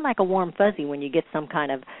sound like a warm fuzzy when you get some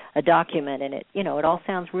kind of a document, and it all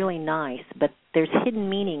sounds really nice, but there's hidden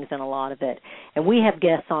meanings in a lot of it. And we have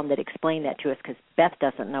guests on that explain that to us because Beth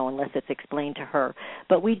doesn't know unless it's explained to her.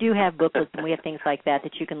 But we do have booklets and we have things like that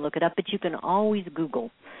you can look it up, but you can always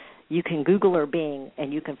Google. You can Google or Bing,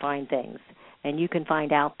 and you can find things. And you can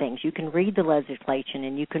find out things. You can read the legislation,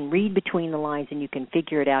 and you can read between the lines, and you can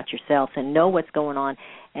figure it out yourself and know what's going on.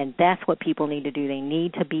 And that's what people need to do. They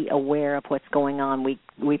need to be aware of what's going on.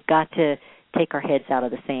 We've got to take our heads out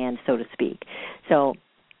of the sand, so to speak. So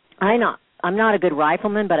I'm not a good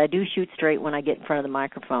rifleman, but I do shoot straight when I get in front of the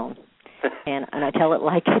microphone, and I tell it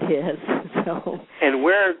like it is. So. And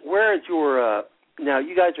where is your now?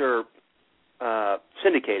 You guys are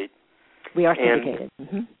syndicated. We are syndicated.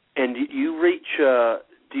 Mm-hmm. And do you reach the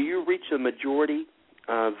majority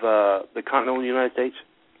of the continental United States?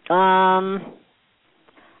 I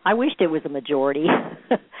wished it was a majority.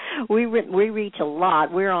 We reach a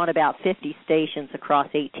lot. We're on about 50 stations across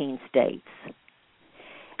 18 states.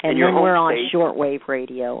 And then we're on shortwave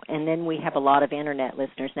radio, and then we have a lot of Internet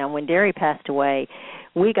listeners. Now, when Derry passed away,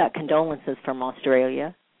 we got condolences from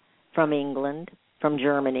Australia, from England, from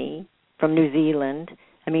Germany, from New Zealand.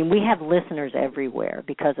 I mean, we have listeners everywhere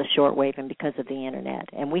because of shortwave and because of the Internet.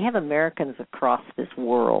 And we have Americans across this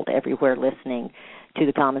world everywhere listening to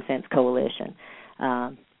the Common Sense Coalition.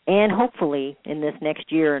 And hopefully in this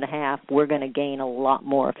next year and a half, we're going to gain a lot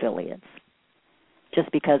more affiliates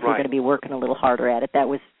just because we're going to be working a little harder at it. That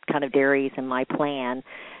was kind of Derry's and my plan.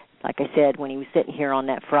 Like I said, when he was sitting here on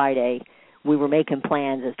that Friday, we were making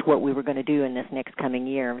plans as to what we were going to do in this next coming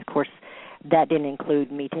year. And, of course, that didn't include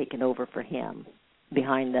me taking over for him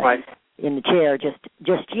behind the in the chair just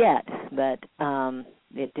yet, but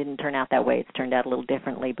it didn't turn out that way. It's turned out a little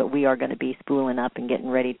differently, but we are going to be spooling up and getting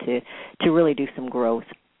ready to really do some growth.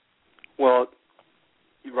 Well,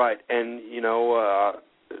 right, and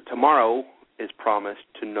tomorrow is promised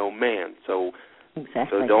to no man, so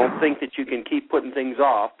exactly. So don't think that you can keep putting things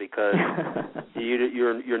off because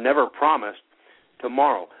you're never promised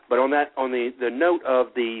tomorrow. But on the note of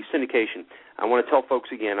the syndication, I want to tell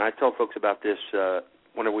folks again, I tell folks about this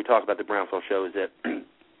whenever we talk about the Brownfield Show, is that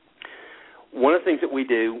one of the things that we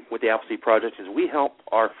do with the Appleseed Project is we help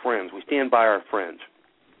our friends. We stand by our friends.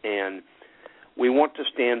 And we want to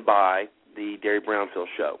stand by the Derry Brownfield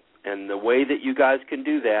Show. And the way that you guys can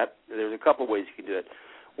do that, there's a couple of ways you can do it.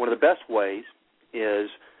 One of the best ways is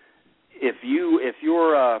if you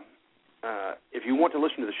want to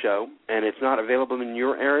listen to the show and it's not available in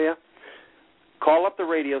your area, call up the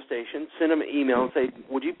radio station, send them an email and say,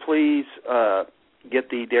 would you please get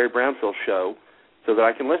the Derry Brownfield Show so that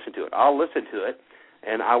I can listen to it. I'll listen to it,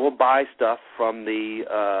 and I will buy stuff from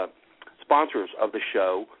the sponsors of the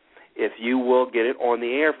show if you will get it on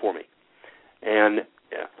the air for me. And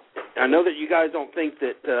I know that you guys don't think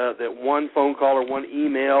that one phone call or one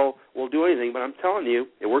email will do anything, but I'm telling you,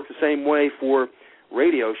 it works the same way for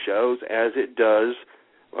radio shows as it does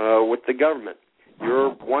with the government.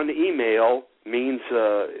 Your one email means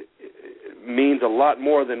a lot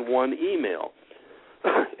more than one email.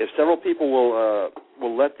 If several people will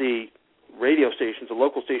let the radio stations, the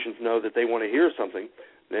local stations, know that they want to hear something,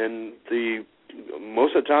 then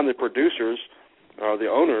most of the time the producers or the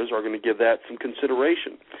owners are going to give that some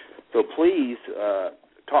consideration. So please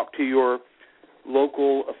talk to your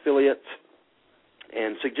local affiliates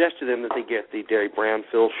and suggest to them that they get the Derry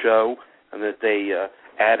Brownfield Show and that they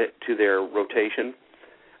add it to their rotation.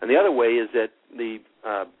 And the other way is that the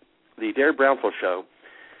Derry Brownfield Show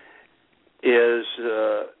is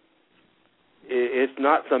it's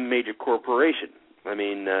not some major corporation. I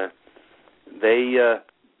mean,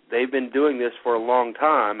 they've been doing this for a long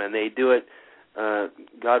time, and they do it.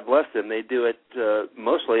 God bless them. They do it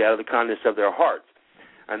mostly out of the kindness of their hearts,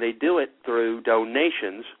 and they do it through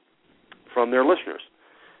donations from their listeners.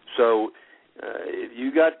 So if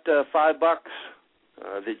you got $5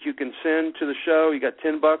 that you can send to the show, you got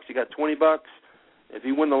 $10, you got $20. If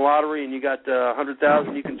you win the lottery and you got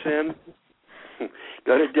 $100,000 you can send,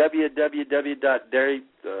 go to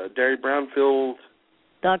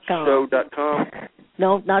www.derrybrownfield.com.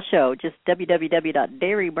 No, not show, just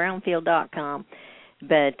www.derrybrownfield.com.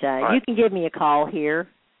 But right. You can give me a call here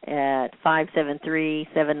at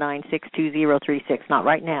 573-796-2036, not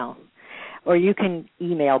right now. Or you can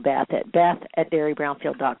email Beth at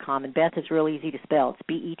beth@derrybrownfield.com. And Beth is real easy to spell. It's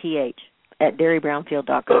BETH at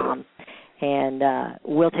derrybrownfield.com. And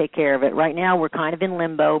we'll take care of it. Right now we're kind of in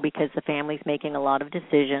limbo because the family's making a lot of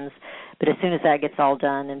decisions. But as soon as that gets all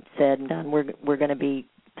done and said and done, we're going to be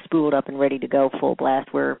spooled up and ready to go full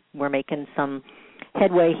blast. We're making some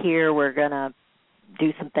headway here. We're going to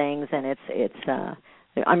do some things, and it's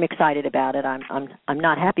I'm excited about it. I'm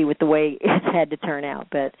not happy with the way it's had to turn out,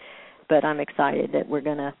 but I'm excited that we're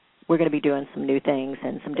going to be doing some new things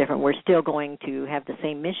and some different. We're still going to have the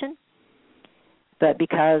same mission, but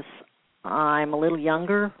because I'm a little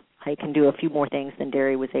younger, I can do a few more things than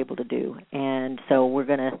Derry was able to do, and so we're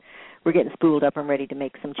getting spooled up and ready to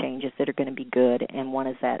make some changes that are going to be good, and one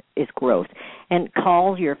is growth. And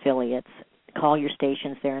call your affiliates, call your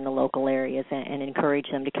stations there in the local areas, and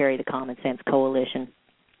encourage them to carry the Common Sense Coalition.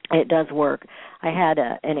 It does work. I had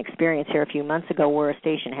an experience here a few months ago where a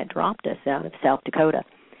station had dropped us out of South Dakota,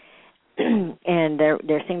 and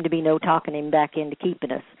there seemed to be no talking him back into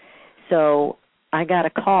keeping us. So I got a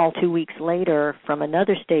call 2 weeks later from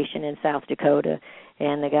another station in South Dakota,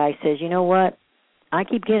 and the guy says, you know what, I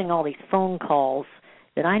keep getting all these phone calls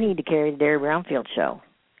that I need to carry the Derry Brownfield Show.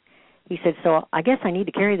 he said, so I guess I need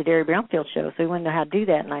to carry the Derry Brownfield show. So he wanted to know how to do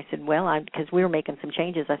that. And I said, well, because we were making some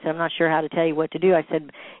changes. I said, I'm not sure how to tell you what to do. I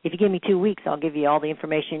said, if you give me 2 weeks, I'll give you all the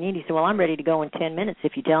information you need. He said, well, I'm ready to go in 10 minutes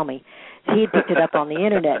if you tell me. So he had picked it up on the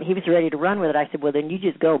Internet, and he was ready to run with it. I said, well, then you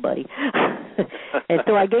just go, buddy. And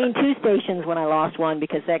so I gained 2 stations when I lost one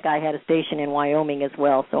because that guy had a station in Wyoming as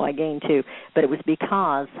well, so I gained 2. But it was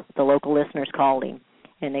because the local listeners called him,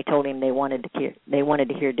 and they told him they wanted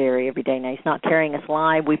to hear Derry every day. Now, he's not carrying us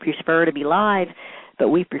live. We prefer to be live, but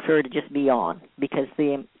we prefer to just be on because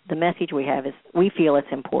the message we have is we feel it's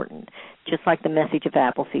important, just like the message of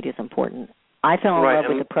Appleseed is important. I fell in love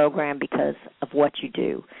with the program because of what you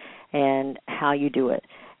do and how you do it.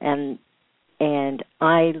 And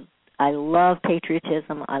I love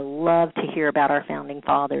patriotism. I love to hear about our founding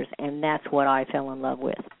fathers, and that's what I fell in love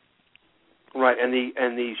with. Right, and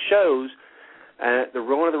the shows,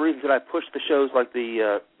 one of the reasons that I push the shows like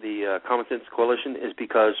the Common Sense Coalition is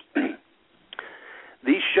because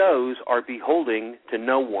these shows are beholding to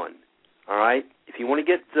no one. All right, if you want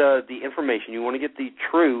to get the information, you want to get the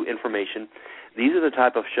true information, these are the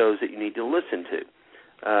type of shows that you need to listen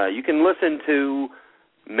to. You can listen to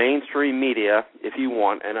mainstream media if you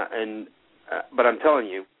want, but I'm telling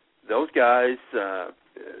you, those guys,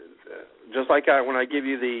 just like when I give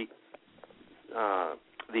you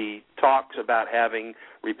the talks about having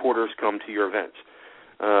reporters come to your events,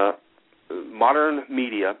 modern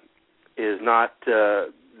media is not.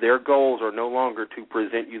 Their goals are no longer to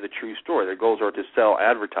present you the true story. Their goals are to sell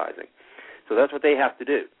advertising. So that's what they have to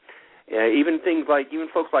do. Even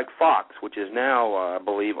folks like Fox, which is now, I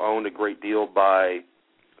believe, owned a great deal by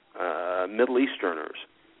Middle Easterners.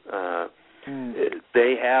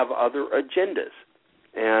 They have other agendas,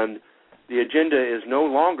 and the agenda is no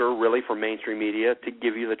longer really for mainstream media to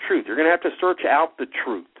give you the truth. You're going to have to search out the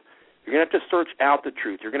truth. You're going to have to search out the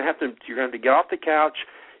truth. You're going to have to get off the couch.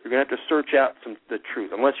 You're going to have to search out the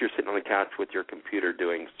truth, unless you're sitting on the couch with your computer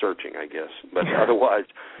doing searching, I guess. But otherwise,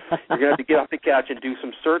 you're going to have to get off the couch and do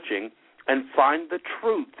some searching and find the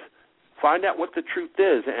truth. Find out what the truth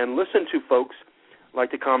is, and listen to folks like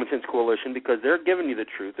the Common Sense Coalition, because they're giving you the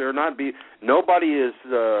truth. Nobody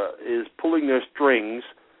is pulling their strings.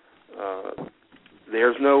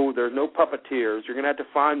 There's no puppeteers. You're going to have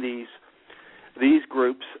to find these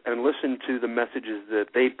groups and listen to the messages that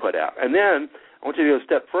they put out. And then I want you to go a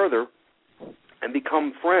step further and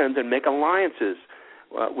become friends and make alliances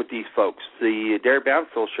with these folks. The Derry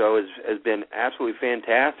Brownfield Show has been absolutely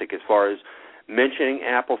fantastic as far as mentioning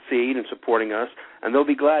Appleseed and supporting us, and they'll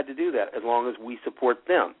be glad to do that as long as we support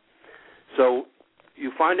them. So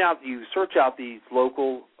you search out these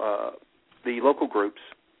local groups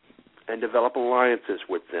and develop alliances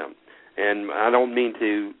with them. And I don't mean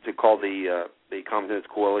to call the Common Sense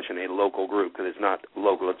Coalition a local group, because it's not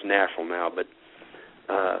local; it's national now. But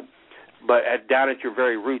down at your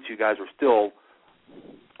very roots, you guys are still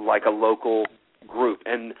like a local group.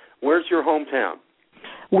 And where's your hometown?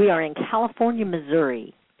 We are in California,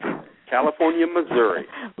 Missouri. California, Missouri.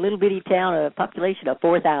 Little bitty town, a population of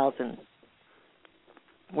 4,000.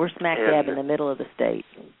 We're smack dab in the middle of the state.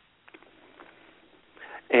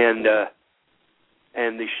 And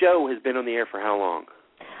the show has been on the air for how long?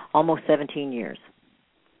 Almost 17 years.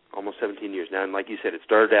 Almost 17 years now. And like you said, it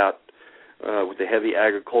started out with a heavy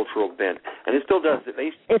agricultural bent, and it still does.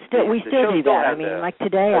 We still do that. I mean, like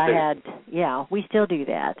today we still do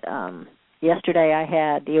that. Yesterday I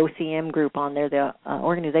had the OCM group on there, the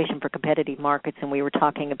Organization for Competitive Markets, and we were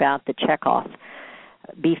talking about the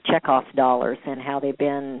beef checkoff dollars and how they've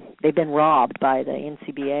been robbed by the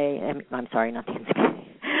NCBA. I'm sorry, not the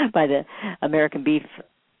NCBA, by the American Beef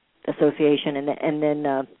Association, and then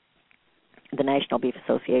the National Beef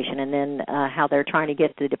Association, and then how they're trying to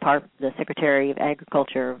get the Secretary of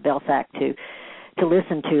Agriculture, Velsac, to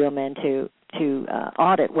listen to them and to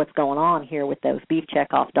audit what's going on here with those beef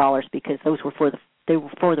checkoff dollars, because those were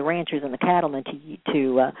for the ranchers and the cattlemen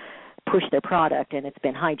to push their product, and it's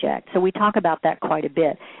been hijacked. So we talk about that quite a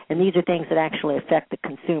bit, and these are things that actually affect the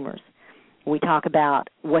consumers. We talk about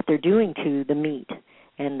what they're doing to the meat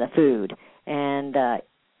and the food, and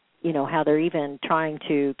how they're even trying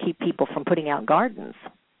to keep people from putting out gardens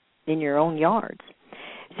in your own yards.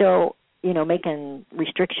 So, making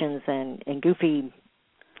restrictions and goofy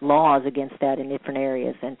laws against that in different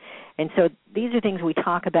areas. And so these are things we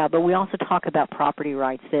talk about, but we also talk about property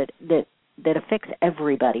rights that affects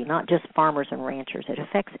everybody, not just farmers and ranchers. It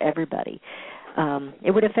affects everybody.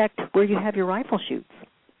 It would affect where you have your rifle shoots.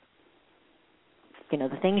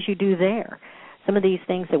 The things you do there. Some of these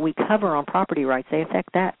things that we cover on property rights, they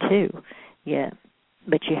affect that too. Yeah.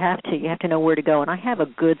 But you have to know where to go. And I have a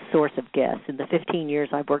good source of guests. In the 15 years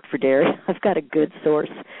I've worked for Derry, I've got a good source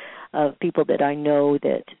of people that I know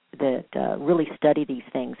that really study these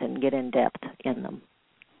things and get in depth in them.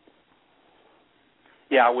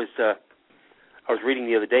 Yeah, I was reading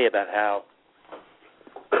the other day about how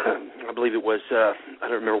I believe it was I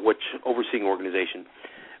don't remember which overseeing organization,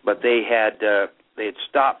 but they had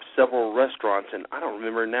stopped several restaurants, and I don't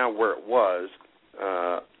remember now where it was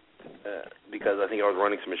because I think I was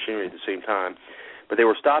running some machinery at the same time. But they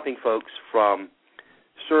were stopping folks from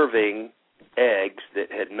serving eggs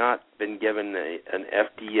that had not been given an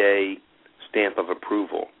FDA stamp of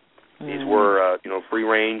approval. These were,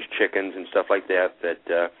 free-range chickens and stuff like that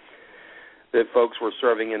that folks were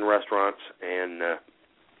serving in restaurants, and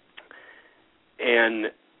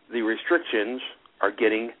the restrictions are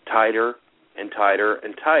getting tighter and tighter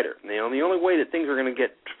and tighter. Now, the only way that things are going to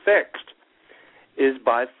get fixed is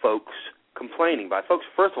by folks complaining, by folks,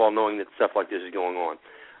 first of all, knowing that stuff like this is going on,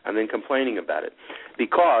 and then complaining about it.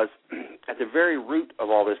 Because at the very root of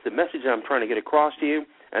all this, the message that I'm trying to get across to you,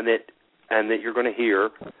 and that you're going to hear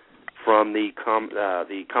from the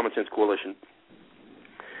Common Sense Coalition,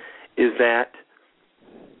 is that,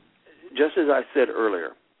 just as I said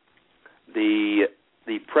earlier, the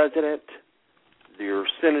president, your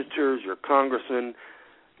senators, your congressmen,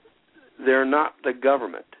 they're not the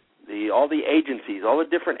government. All the agencies, all the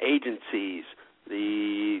different agencies,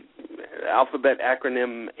 the alphabet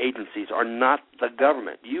acronym agencies are not the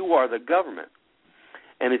government. You are the government,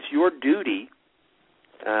 and it's your duty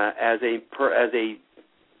as a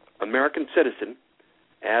American citizen,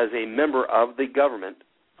 as a member of the government,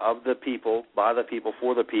 of the people, by the people,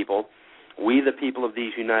 for the people, we the people of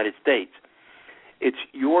these United States. It's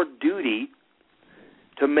your duty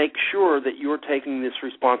to make sure that you're taking this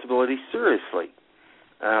responsibility seriously.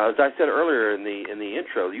 As I said earlier in the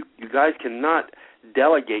intro, you guys cannot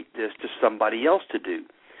delegate this to somebody else to do.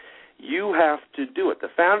 You have to do it. The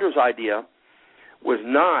founders' idea was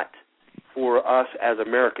not for us as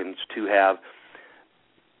Americans to have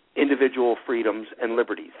individual freedoms and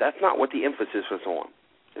liberties. That's not what the emphasis was on.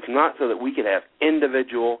 It's not so that we could have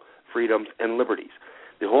individual freedoms and liberties.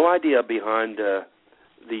 The whole idea behind the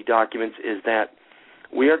documents is that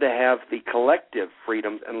we are to have the collective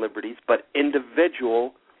freedoms and liberties, but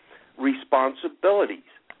individual responsibilities.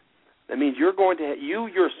 That means you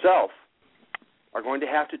yourself are going to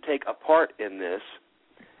have to take a part in this,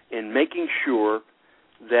 in making sure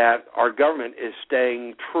that our government is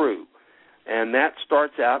staying true. And that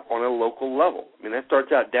starts out on a local level. I mean, that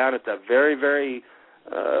starts out down at the very, very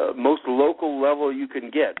most local level you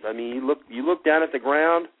can get. I mean, you look down at the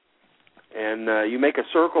ground, and you make a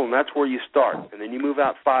circle, and that's where you start. And then you move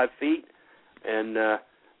out 5 feet, and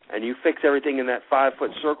you fix everything in that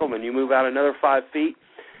 5-foot circle, and then you move out another 5 feet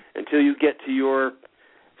until you get to your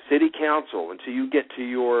city council, until you get to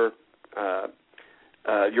your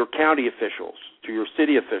county officials, to your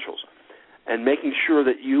city officials, and making sure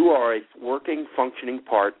that you are a working, functioning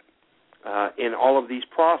part in all of these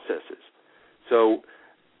processes. So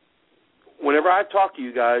whenever I talk to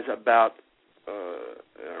you guys about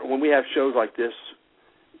when we have shows like this,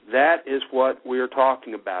 that is what we're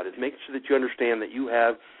talking about, is making sure that you understand that you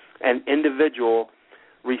have an individual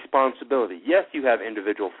responsibility. Yes, you have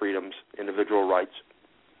individual freedoms, individual rights,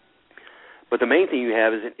 but the main thing you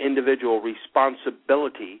have is an individual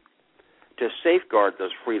responsibility to safeguard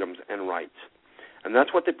those freedoms and rights. And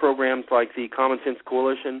that's what the programs like the Common Sense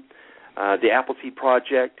Coalition, the Appleseed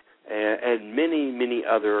Project, and many, many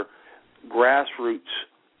other grassroots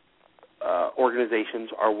organizations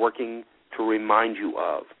are working to remind you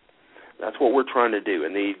of. That's what we're trying to do.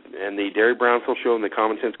 And the Derry Brownfield Show and the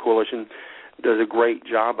Common Sense Coalition does a great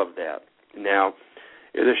job of that. Now,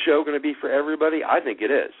 is the show going to be for everybody? I think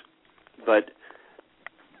it is. But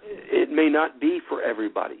it may not be for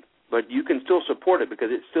everybody. But you can still support it because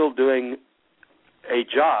it's still doing a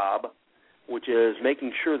job, which is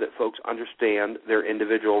making sure that folks understand their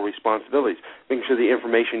individual responsibilities, making sure the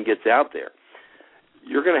information gets out there.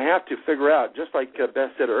 You're going to have to figure out, just like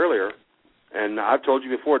Beth said earlier, and I've told you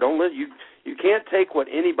before, you can't take what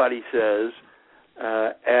anybody says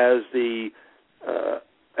as the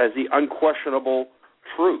unquestionable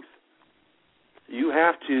truth. You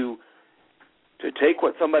have to take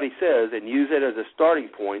what somebody says and use it as a starting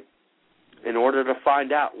point in order to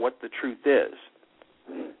find out what the truth is.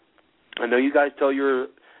 I know you guys tell your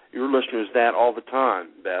listeners that all the time,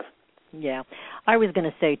 Beth. Yeah. I was going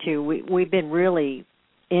to say, too, we've been really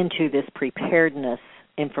into this preparedness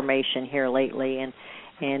information here lately, and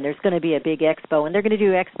there's going to be a big expo, and they're going to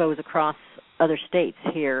do expos across other states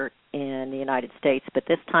here in the United States, but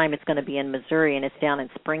this time it's going to be in Missouri, and it's down in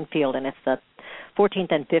Springfield, and it's the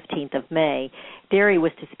 14th and 15th of May. Derry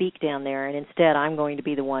was to speak down there, and instead I'm going to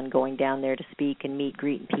be the one going down there to speak and meet,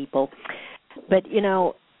 greet people. But,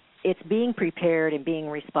 it's being prepared and being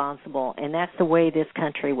responsible, and that's the way this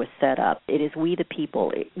country was set up. It is we the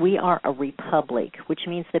people. We are a republic, which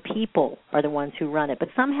means the people are the ones who run it. But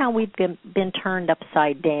somehow we've been turned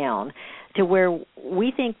upside down to where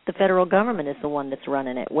we think the federal government is the one that's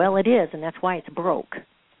running it. Well, it is, and that's why it's broke.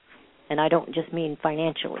 And I don't just mean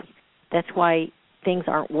financially. That's why things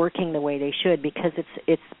aren't working the way they should, because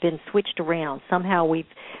it's been switched around. Somehow we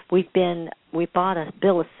bought a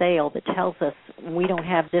bill of sale that tells us we don't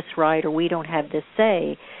have this right or we don't have this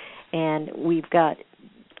say, and we've got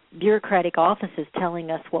bureaucratic offices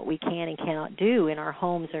telling us what we can and cannot do in our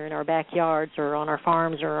homes or in our backyards or on our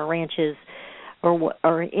farms or our ranches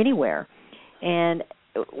or anywhere. And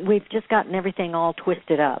we've just gotten everything all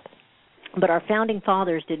twisted up. But our founding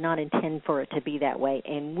fathers did not intend for it to be that way,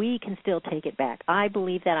 and we can still take it back. I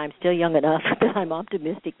believe that. I'm still young enough that I'm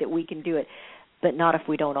optimistic that we can do it, but not if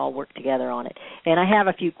we don't all work together on it. And I have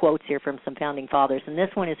a few quotes here from some founding fathers, and this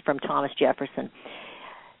one is from Thomas Jefferson.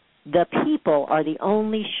 The people are the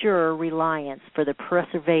only sure reliance for the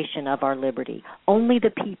preservation of our liberty. Only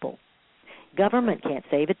the people. Government can't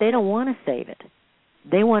save it. They don't want to save it.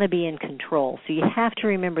 They want to be in control. So you have to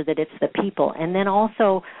remember that it's the people. And then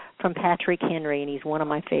also from Patrick Henry, and he's one of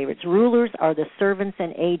my favorites, rulers are the servants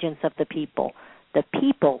and agents of the people. The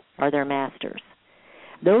people are their masters.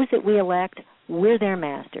 Those that we elect, we're their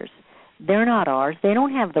masters. They're not ours. They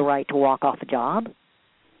don't have the right to walk off a job.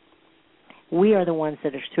 We are the ones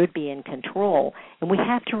that should be in control. And we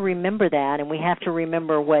have to remember that, and we have to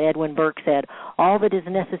remember what Edwin Burke said, all that is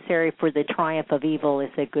necessary for the triumph of evil is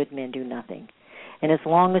that good men do nothing. And as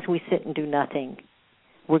long as we sit and do nothing,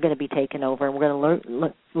 we're going to be taken over, and we're going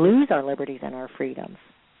to lose our liberties and our freedoms.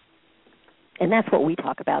 And that's what we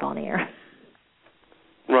talk about on air.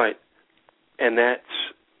 Right. And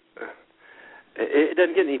it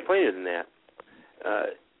doesn't get any plainer than that.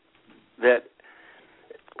 That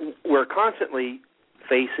we're constantly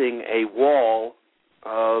facing a wall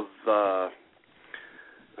of,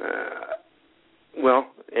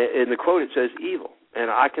 in the quote it says evil. And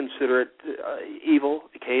I consider it evil,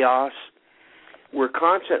 chaos. We're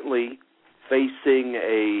constantly facing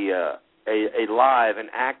a live and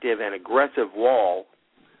active and aggressive wall,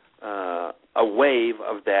 a wave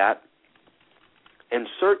of that. And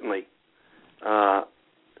certainly all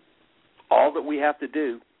that we have to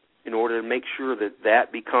do in order to make sure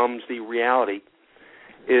that becomes the reality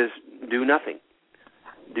is do nothing.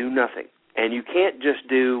 Do nothing. And you can't just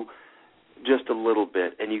do just a little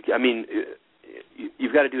bit. And you've got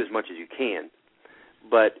to do as much as you can,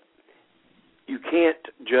 but you can't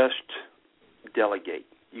just delegate.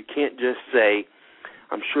 You can't just say,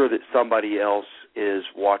 I'm sure that somebody else is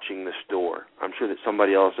watching the store. I'm sure that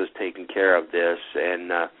somebody else is taking care of this,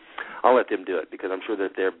 and I'll let them do it because I'm sure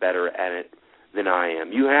that they're better at it than I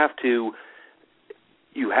am. You have to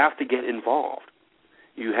get involved.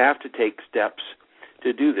 You have to take steps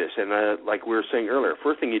to do this. And like we were saying earlier,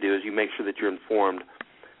 first thing you do is you make sure that you're informed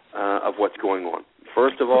of what's going on.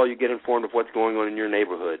 First of all, you get informed of what's going on in your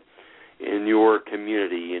neighborhood, in your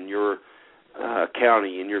community, in your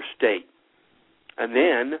county, in your state. And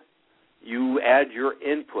then you add your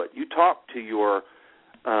input. You talk to your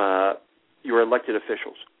elected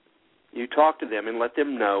officials. You talk to them and let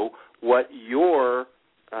them know what your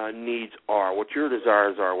needs are, what your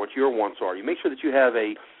desires are, what your wants are. You make sure that you have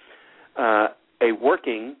a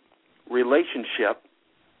working relationship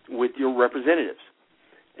with your representatives.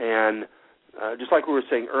 And just like we were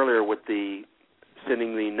saying earlier with the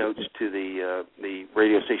sending the notes to the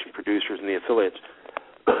radio station producers and the affiliates,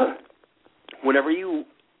 whenever you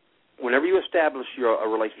establish a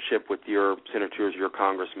relationship with your senators, your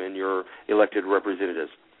congressmen, your elected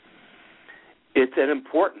representatives, it's an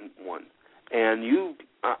important one. And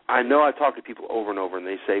I know I talk to people over and over, and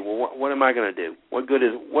they say, "Well, what am I going to do? What good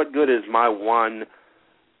is my one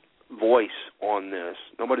voice on this?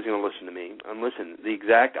 Nobody's going to listen to me." And listen, the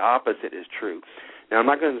exact opposite is true. Now, I'm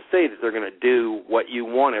not going to say that they're going to do what you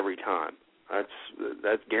want every time.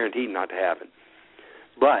 That's guaranteed not to happen.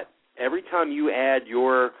 But every time you add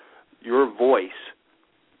your voice,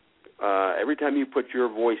 every time you put your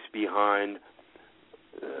voice behind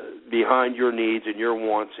your needs and your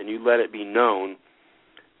wants, and you let it be known,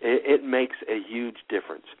 it makes a huge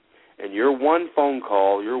difference. And your one phone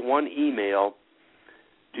call, your one email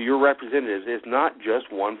to your representatives is not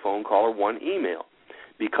just one phone call or one email.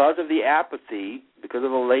 Because of the apathy, because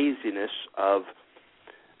of the laziness of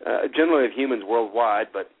generally of humans worldwide,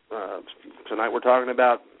 but tonight we're talking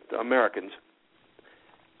about Americans,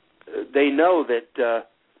 they know that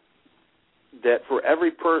that for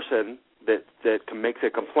every person that makes a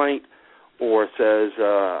complaint or says,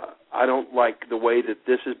 I don't like the way that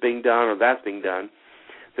this is being done or that's being done,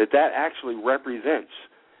 that actually represents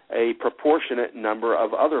a proportionate number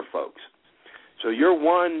of other folks. So your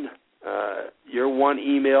one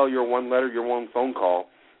email, your one letter, your one phone call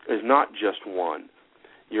is not just one.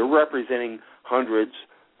 You're representing hundreds,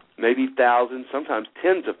 maybe thousands, sometimes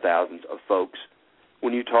tens of thousands of folks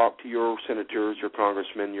when you talk to your senators, your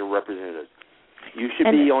congressmen, your representatives. You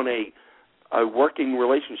should be on a working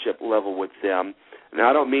relationship level with them. Now,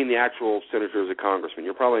 I don't mean the actual senators or congressmen.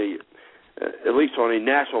 You're probably, at least on a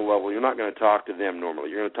national level, you're not going to talk to them normally.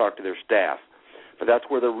 You're going to talk to their staff. But that's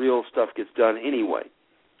where the real stuff gets done anyway,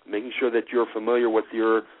 making sure that you're familiar with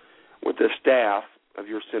the staff of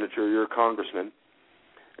your senator or your congressman,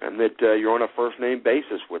 and that you're on a first-name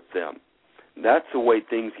basis with them. That's the way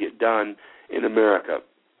things get done in America.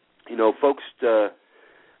 You know, folks,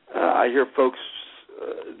 I hear folks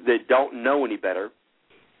that don't know any better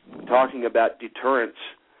talking about deterrence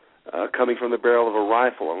coming from the barrel of a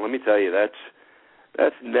rifle. And let me tell you,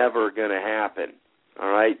 that's never going to happen,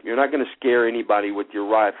 all right? You're not going to scare anybody with your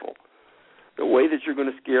rifle. The way that you're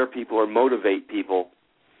going to scare people or motivate people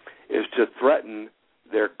is to threaten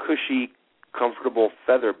their cushy, comfortable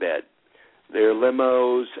feather bed, their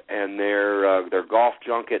limos and their golf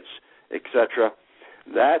junkets, etc.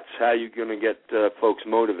 That's how you're going to get folks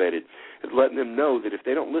motivated, is letting them know that if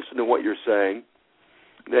they don't listen to what you're saying,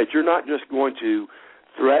 that you're not just going to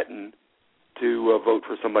threaten to vote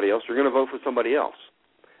for somebody else. You're going to vote for somebody else.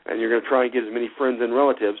 And you're going to try and get as many friends and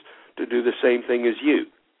relatives to do the same thing as you.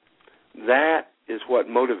 That is what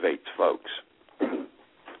motivates folks.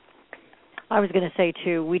 I was going to say,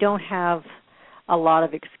 too, we don't have a lot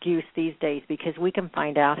of excuse these days because we can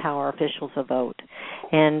find out how our officials will vote.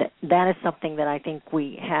 And that is something that I think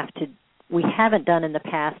we haven't done in the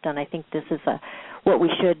past, and I think this is what we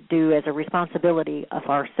should do as a responsibility of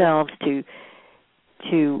ourselves to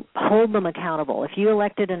hold them accountable. If you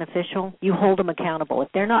elected an official, you hold them accountable. If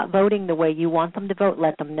they're not voting the way you want them to vote,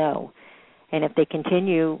 let them know. And if they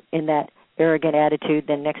continue in that arrogant attitude,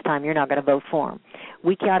 then next time you're not going to vote for them.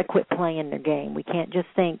 We got to quit playing their game. We can't just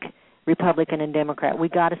think Republican and Democrat. We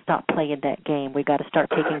got to stop playing that game. We got to start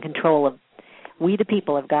taking control of. We, the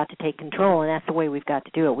people, have got to take control, and that's the way we've got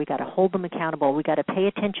to do it. We've got to hold them accountable. We've got to pay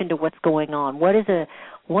attention to what's going on. What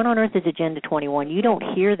on earth is Agenda 21? You don't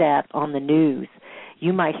hear that on the news.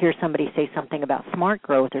 You might hear somebody say something about smart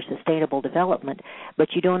growth or sustainable development, but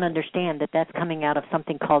you don't understand that that's coming out of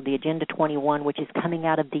something called the Agenda 21, which is coming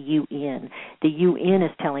out of the UN. The UN is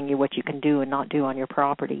telling you what you can do and not do on your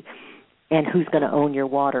property and who's going to own your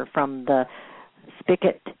water, from the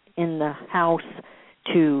spigot in the house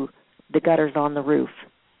to the gutters on the roof.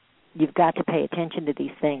 You've got to pay attention to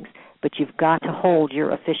these things, but you've got to hold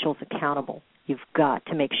your officials accountable. You've got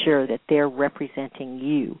to make sure that they're representing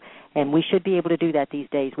you. And we should be able to do that these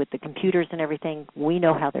days with the computers and everything. We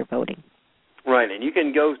know how they're voting. Right, and you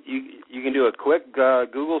can go. You can do a quick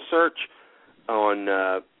Google search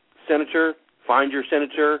on senator. Find your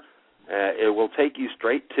senator. It will take you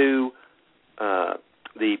straight to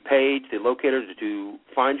the page, the locator to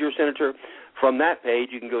find your senator. From that page,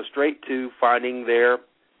 you can go straight to finding their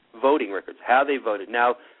voting records, how they voted.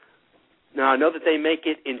 Now I know that they make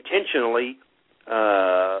it intentionally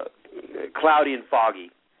cloudy and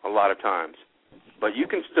foggy a lot of times, but you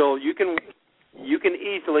can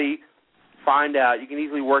easily find out. You can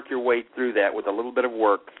easily work your way through that with a little bit of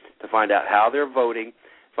work to find out how they're voting,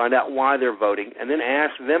 find out why they're voting, and then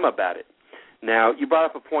ask them about it. Now, you brought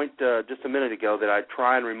up a point just a minute ago that I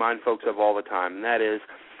try and remind folks of all the time, and that is,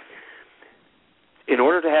 in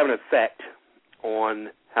order to have an effect on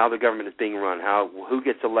how the government is being run, who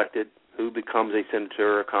gets elected, who becomes a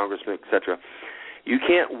senator, a congressman, etc., you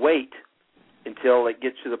can't wait until it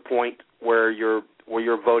gets to the point where you're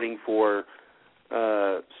voting for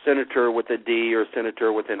senator with a D or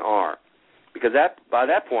senator with an R, because by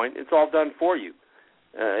that point it's all done for you.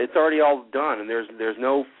 It's already all done, and there's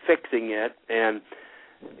no fixing it. And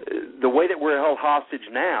the way that we're held hostage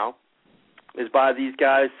now is by these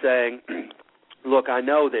guys saying, "Look, I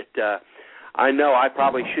know I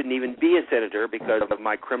probably shouldn't even be a senator because of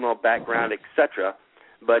my criminal background, etc.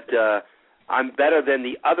 But I'm better than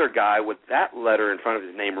the other guy with that letter in front of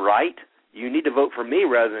his name, right? You need to vote for me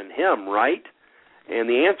rather than him, right?" And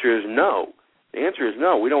the answer is no. The answer is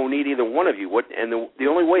no. We don't need either one of you. And the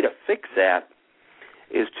only way to fix that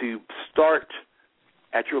is to start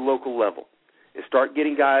at your local level. Is start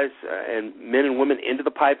getting guys and men and women into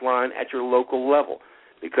the pipeline at your local level.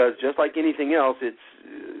 Because just like anything else, it's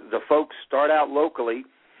the folks start out locally,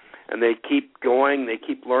 and they keep going. They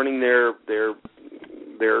keep learning their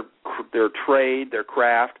trade, their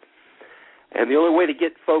craft. And the only way to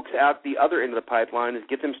get folks out the other end of the pipeline is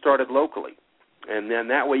get them started locally. And then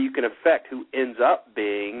that way you can affect who ends up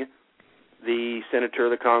being the senator,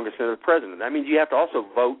 the congressman, or the president. That means you have to also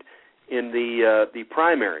vote in the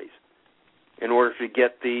primaries in order to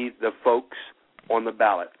get the folks on the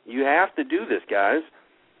ballot. You have to do this, guys.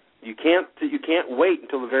 You can't wait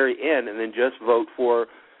until the very end and then just vote for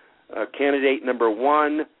candidate number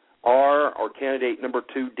 1R or candidate number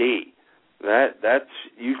 2D. That's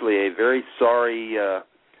usually a very sorry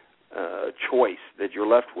choice that you're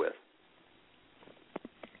left with.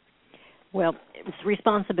 Well, it's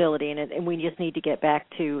responsibility, and we just need to get back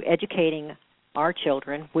to educating our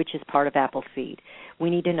children, which is part of Appleseed. We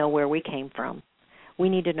need to know where we came from. We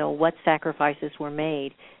need to know what sacrifices were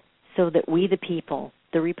made so that we, the people,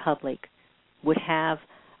 the Republic, would have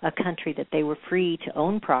a country that they were free to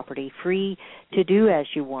own property, free to do as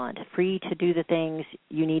you want, free to do the things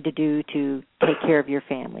you need to do to take care of your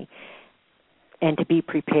family, and to be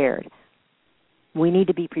prepared. We need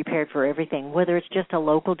to be prepared for everything, whether it's just a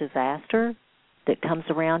local disaster that comes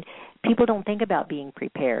around. People don't think about being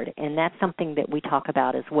prepared, and that's something that we talk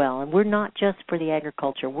about as well. And we're not just for the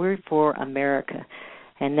agriculture, we're for America.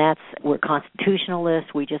 And we're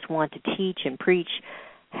constitutionalists. We just want to teach and preach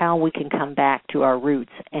how we can come back to our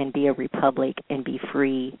roots and be a republic and be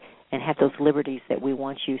free and have those liberties that we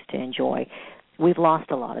once used to enjoy. We've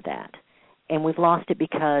lost a lot of that. And we've lost it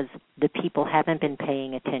because the people haven't been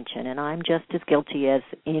paying attention. And I'm just as guilty as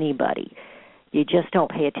anybody. You just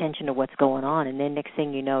don't pay attention to what's going on. And then next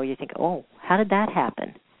thing you know, you think, oh, how did that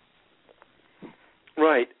happen?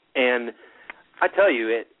 Right. And I tell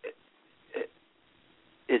you,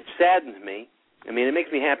 it saddens me. I mean, it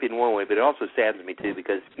makes me happy in one way, but it also saddens me, too,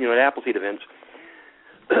 because, at Appleseed events,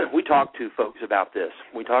 we talk to folks about this.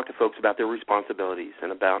 We talk to folks about their responsibilities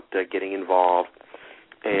and about getting involved.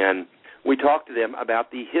 And we talk to them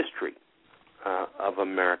about the history of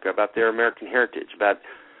America, about their American heritage, about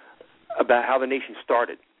how the nation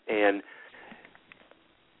started. And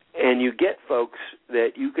you get folks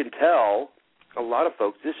that you can tell, a lot of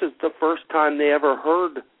folks, this is the first time they ever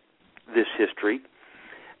heard this history.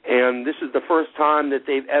 And this is the first time that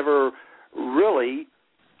they've ever really,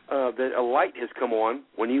 that a light has come on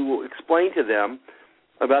when you will explain to them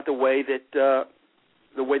about the way that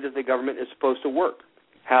the government is supposed to work,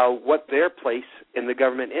 what their place in the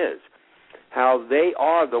government is, how they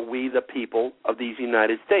are we the people of these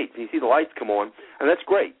United States. And you see the lights come on, and that's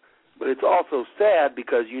great. But it's also sad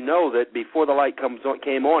because you know that before the light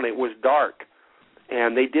came on, it was dark,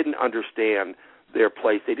 and they didn't understand their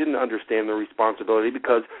place. They didn't understand their responsibility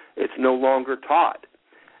because it's no longer taught.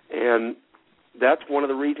 And that's one of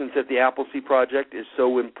the reasons that the Appleseed Project is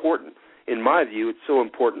so important. In my view, it's so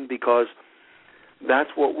important because that's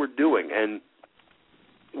what we're doing. And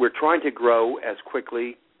we're trying to grow as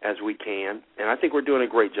quickly as we can, and I think we're doing a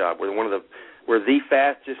great job. We're the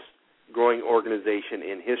fastest growing organization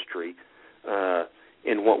in history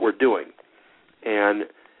in what we're doing. And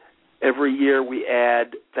every year we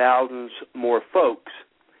add thousands more folks,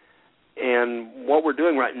 and what we're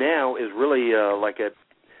doing right now is really like a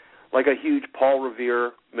huge Paul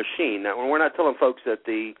Revere machine. Now, we're not telling folks that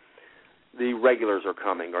the regulars are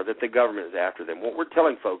coming or that the government is after them. What we're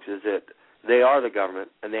telling folks is that they are the government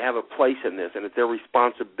and they have a place in this, and it's their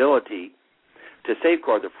responsibility to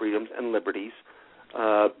safeguard the freedoms and liberties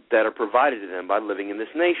that are provided to them by living in this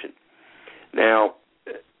nation. Now,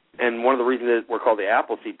 and one of the reasons that we're called the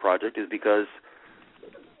Appleseed Project is because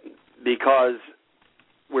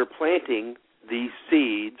we're planting these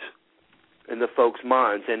seeds in the folks'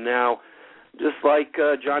 minds. And now, just like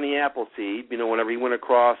Johnny Appleseed, whenever he went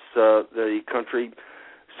across the country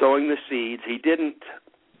sowing the seeds, he didn't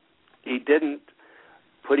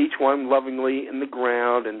put each one lovingly in the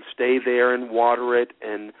ground and stay there and water it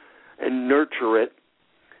and nurture it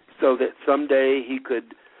so that someday he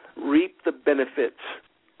could reap the benefits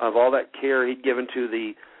of all that care he'd given to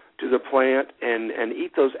the plant and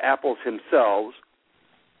eat those apples himself.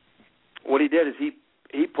 What he did is he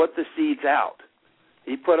put the seeds out.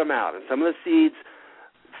 He put them out, and some of the seeds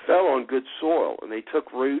fell on good soil, and they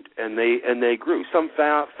took root and they grew. Some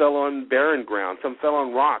fell on barren ground. Some fell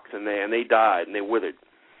on rocks, and they died and they withered.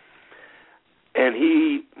 And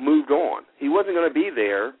he moved on. He wasn't going to be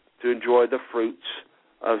there to enjoy the fruits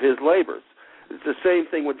of his labors. It's the same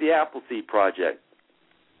thing with the Appleseed Project.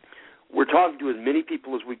 We're talking to as many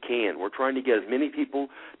people as we can. We're trying to get as many people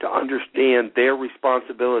to understand their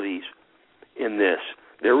responsibilities in this,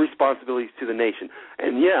 their responsibilities to the nation.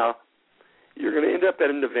 And, yeah, you're going to end up at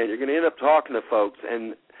an event. You're going to end up talking to folks,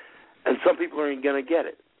 and some people are going to get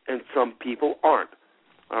it, and some people aren't,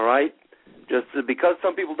 all right? Just because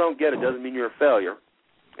some people don't get it doesn't mean you're a failure.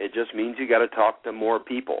 It just means you got to talk to more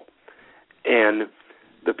people. And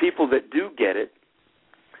the people that do get it,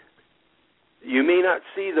 you may not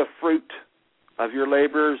see the fruit of your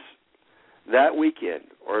labors that weekend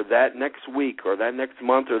or that next week or that next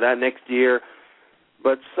month or that next year,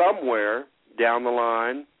 but somewhere down the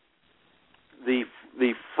line, the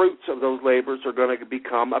fruits of those labors are going to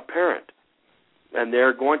become apparent, and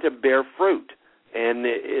they're going to bear fruit, and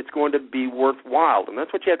it's going to be worthwhile. And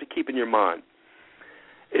that's what you have to keep in your mind,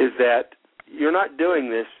 is that you're not doing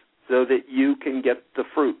this so that you can get the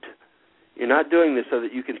fruit. You're not doing this so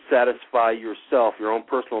that you can satisfy yourself, your own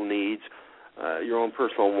personal needs, your own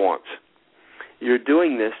personal wants. You're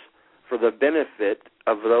doing this for the benefit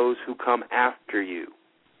of those who come after you.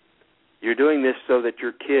 You're doing this so that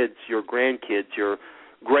your kids, your grandkids, your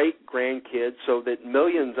great-grandkids, so that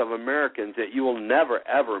millions of Americans that you will never,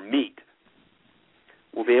 ever meet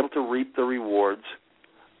will be able to reap the rewards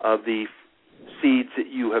of the seeds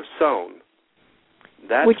that you have sown.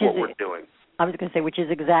 That's what we're doing. I was going to say, which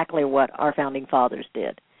is exactly what our founding fathers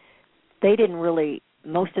did. They didn't really,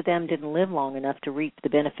 most of them didn't live long enough to reap the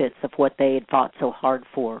benefits of what they had fought so hard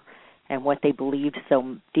for and what they believed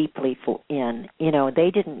so deeply in. You know,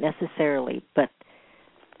 they didn't necessarily, but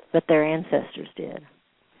their ancestors did.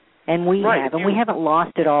 And we have, and we haven't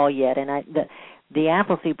lost it all yet. And the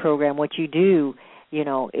Appleseed program, what you do, you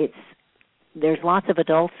know, there's lots of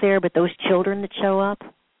adults there, but those children that show up,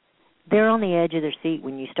 they're on the edge of their seat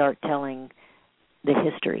when you start telling the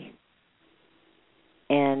history.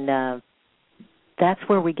 And that's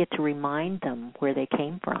where we get to remind them where they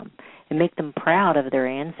came from and make them proud of their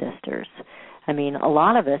ancestors. I mean, a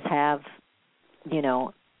lot of us have, you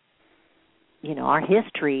know, our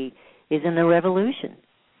history is in the Revolution.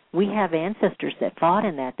 We have ancestors that fought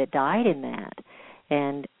in that died in that.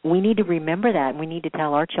 And we need to remember that, and we need to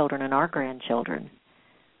tell our children and our grandchildren.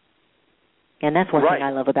 And that's one thing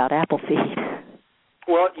I love about Appleseed.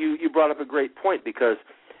 Well, you brought up a great point because,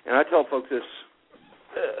 and I tell folks this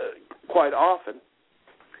quite often,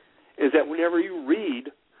 is that whenever you read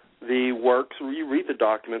the works or you read the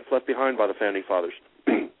documents left behind by the Founding Fathers,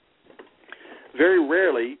 very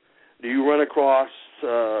rarely do you run across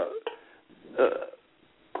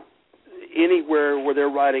anywhere where they're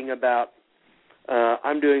writing about,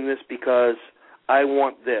 I'm doing this because I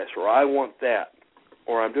want this or I want that,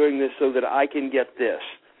 or I'm doing this so that I can get this.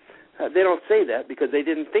 They don't say that because they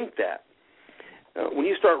didn't think that. When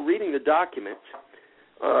you start reading the documents,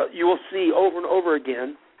 you will see over and over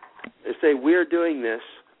again, they say, we're doing this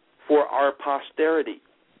for our posterity.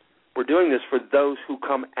 We're doing this for those who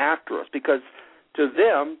come after us, because to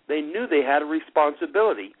them, they knew they had a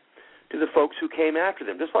responsibility to the folks who came after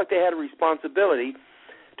them, just like they had a responsibility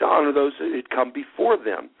to honor those who had come before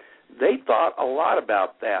them. They thought a lot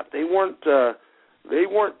about that. They weren't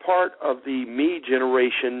part of the me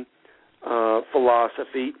generation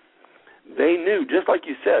philosophy. They knew, just like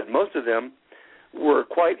you said, most of them were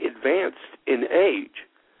quite advanced in age.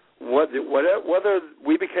 Whether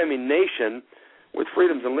we became a nation with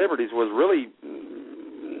freedoms and liberties was really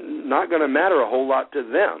not going to matter a whole lot to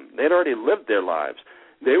them. They'd already lived their lives.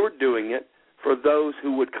 They were doing it for those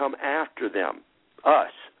who would come after them,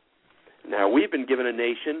 us. Now, we've been given a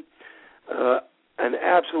nation, an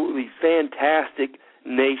absolutely fantastic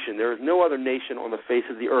nation. There is no other nation on the face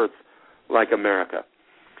of the earth like America.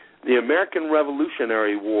 The American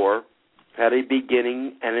Revolutionary War had a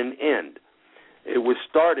beginning and an end. It was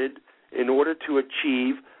started in order to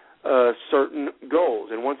achieve certain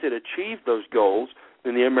goals. And once it achieved those goals,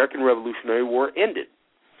 then the American Revolutionary War ended.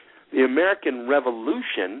 The American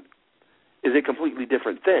Revolution is a completely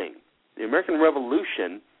different thing. The American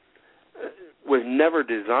Revolution was never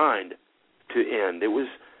designed to end. It was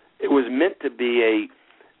meant to be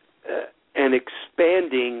an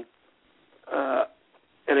expanding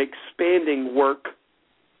work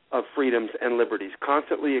of freedoms and liberties,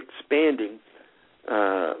 constantly expanding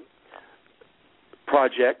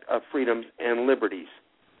project of freedoms and liberties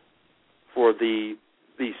for the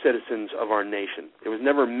citizens of our nation. It was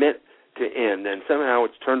never meant to end, and somehow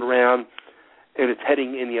it's turned around and it's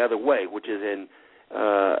heading in the other way, which is in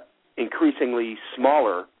increasingly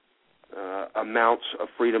smaller amounts of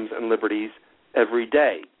freedoms and liberties every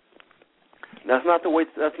day. That's not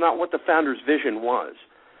what the founders' vision was,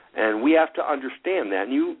 and we have to understand that.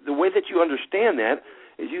 And the way that you understand that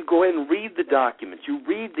is you go in and read the documents. You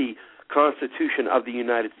read the Constitution of the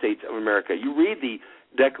United States of America. You read the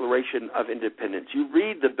Declaration of Independence. You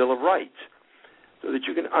read the Bill of Rights so that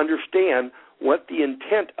you can understand what the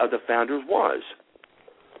intent of the founders was.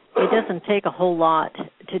 It doesn't take a whole lot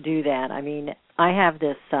to do that. I mean, I have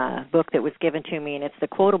this book that was given to me, and it's the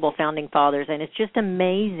Quotable Founding Fathers, and it's just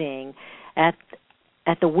amazing at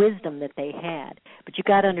the wisdom that they had. But you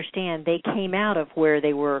got to understand, they came out of where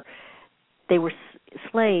they were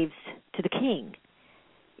slaves to the king,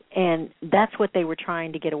 and that's what they were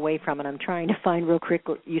trying to get away from. And I'm trying to find real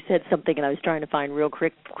quickly. You said something, and I was trying to find real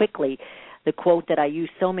quickly the quote that I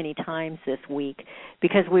used so many times this week,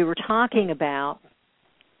 because we were talking about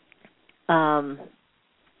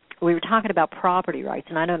property rights,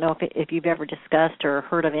 and I don't know if you've ever discussed or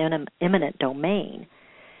heard of eminent domain,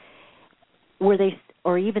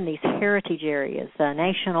 or even these heritage areas,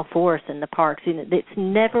 national forests and the parks. It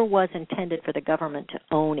never was intended for the government to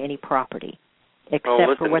own any property,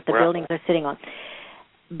 except for what the buildings are sitting on.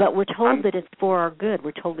 But we're told that it's for our good.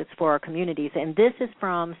 We're told it's for our communities. And this is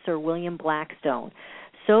from Sir William Blackstone.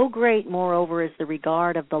 So great, moreover, is the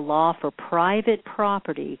regard of the law for private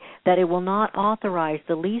property that it will not authorize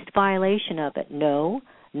the least violation of it. No,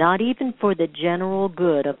 not even for the general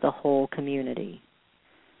good of the whole community.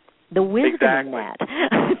 The wisdom in that.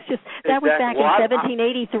 That was back in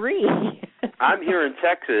 1783. I'm here in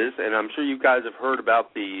Texas, and I'm sure you guys have heard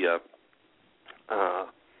about the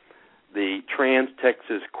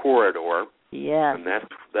Trans-Texas Corridor. Yeah. And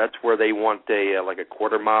that's where they want a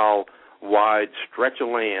quarter-mile wide stretch of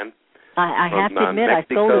land. I have to admit, I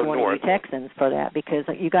scolded one of you Texans for that, because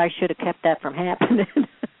you guys should have kept that from happening.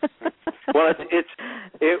 Well,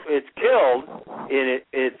 it's killed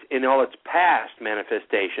in all its past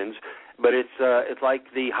manifestations, but it's like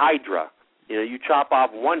the Hydra. You chop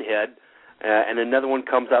off one head, and another one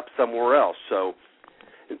comes up somewhere else. So,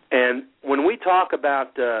 and when we talk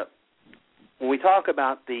about the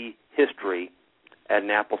history at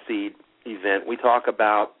an Appleseed event, we talk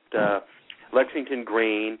about Lexington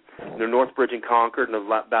Green, the North Bridge and Concord, and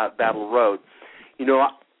about Battle Road.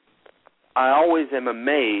 I always am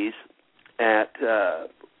amazed at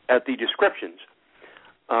the descriptions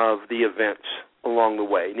of the events along the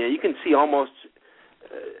way. Now, you can see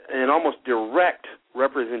an almost direct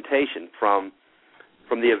representation from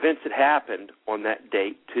the events that happened on that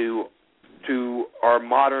date to our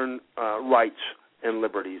modern rights and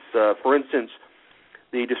liberties. For instance,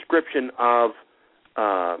 the description of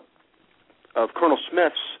Colonel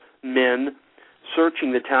Smith's men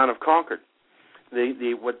searching the town of Concord.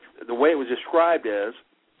 The way it was described is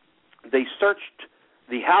they searched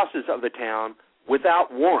the houses of the town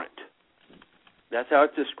without warrant. That's how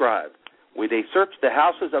it's described. They searched the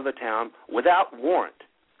houses of the town without warrant.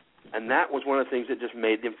 And that was one of the things that just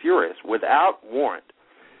made them furious, without warrant.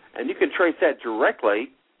 And you can trace that directly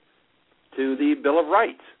to the Bill of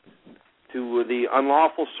Rights, to the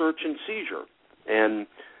unlawful search and seizure. And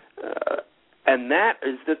that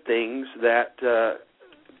is the things that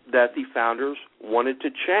the founders wanted to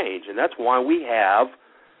change. And that's why we have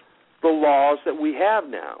the laws that we have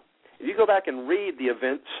now. If you go back and read the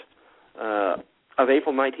events of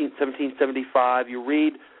April 19th, 1775, you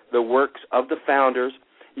read the works of the founders,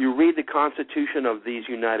 you read the Constitution of these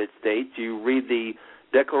United States, you read the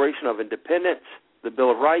Declaration of Independence, the Bill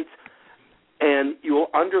of Rights, and you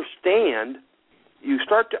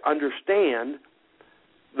start to understand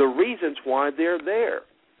the reasons why they're there.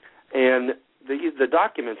 And the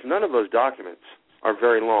documents, none of those documents are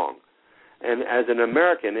very long. And as an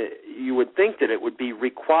American, you would think that it would be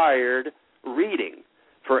required reading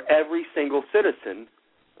for every single citizen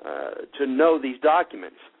to know these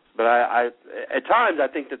documents. But at times, I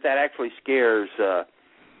think that actually scares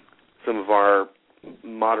some of our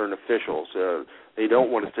modern officials. They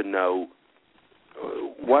don't want us to know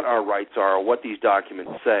what our rights are or what these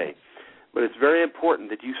documents say. But it's very important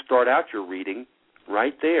that you start out your reading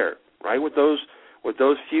right there, right with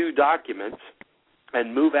those few documents,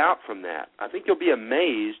 and move out from that. I think you'll be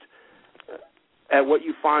amazed at what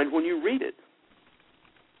you find when you read it.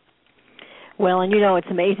 Well, and it's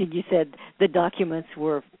amazing you said the documents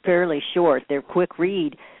were fairly short. They're quick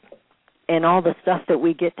read, and all the stuff that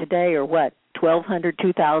we get today are, 1,200,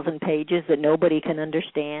 2,000 pages that nobody can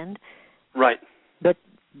understand? Right.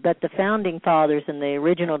 But the Founding Fathers and the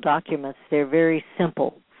original documents, they're very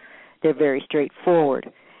simple. They're very straightforward.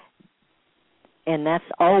 And that's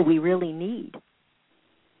all we really need.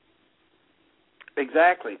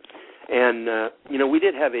 Exactly. And, we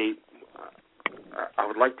did have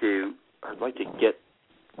I'd like to get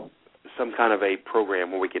some kind of a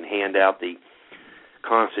program where we can hand out the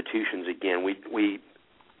constitutions again. We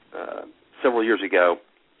several years ago,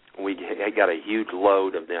 we got a huge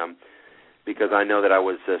load of them because I know that I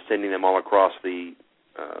was sending them all across the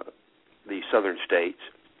southern states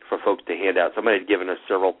for folks to hand out. Somebody had given us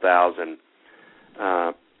several thousand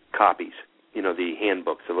copies, the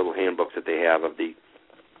handbooks, the little handbooks that they have of the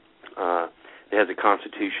It has the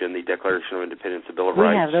Constitution, the Declaration of Independence, the Bill of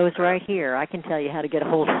Rights. We have those right here. I can tell you how to get a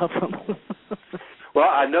hold of them. Well,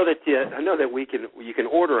 I know that you can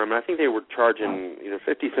order them. I think they were charging either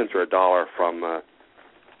 50 cents or $1 from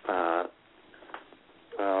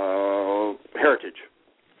Heritage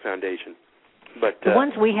Foundation. But the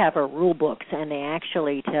ones we have are rule books, and they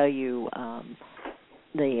actually tell you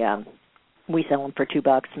we sell them for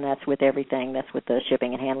 $2, and that's with everything. That's with the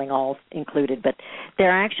shipping and handling all included. But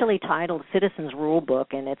they're actually titled Citizens Rule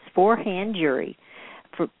Book, and it's for hand jury,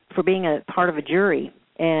 for being a part of a jury.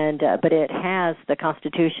 And but it has the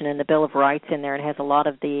Constitution and the Bill of Rights in there. It has a lot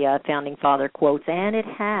of the Founding Father quotes, and it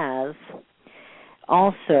has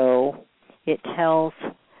also, it tells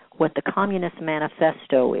what the Communist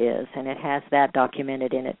Manifesto is, and it has that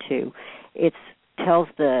documented in it too. It tells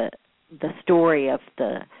the story of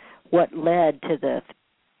what led to the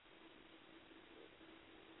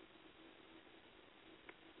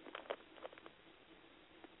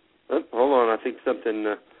hold on, I think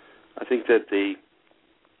something. I think that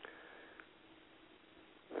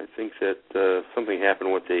something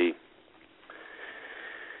happened with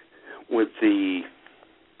the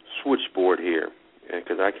switchboard here,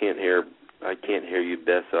 because I can't hear you,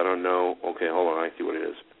 Beth. So I don't know. Okay, hold on. I see what it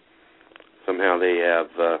is. Somehow they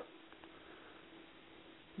have.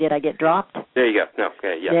 Did I get dropped? There you go. No,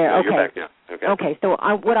 okay, yeah. There, no, okay. You're back now. Okay. So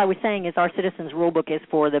what I was saying is our Citizens Rule Book is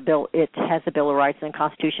for the bill. It has the Bill of Rights and the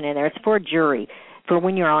Constitution in there. It's for a jury, for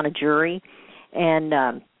when you're on a jury, and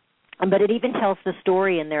but it even tells the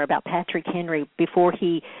story in there about Patrick Henry before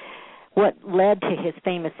what led to his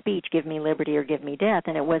famous speech, "Give me liberty or give me death,"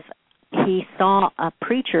 and it was he saw a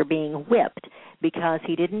preacher being whipped because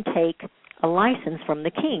he didn't take a license from the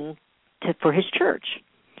king for his church.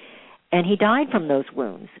 And he died from those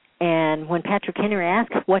wounds. And when Patrick Henry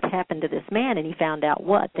asked what happened to this man, and he found out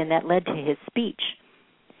what, then that led to his speech.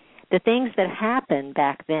 The things that happened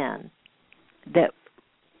back then, that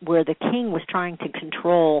where the king was trying to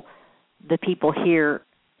control the people here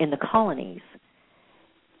in the colonies,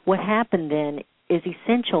 what happened then is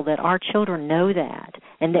essential that our children know that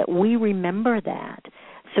and that we remember that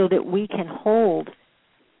so that we can hold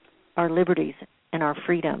our liberties and our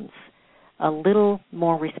freedoms a little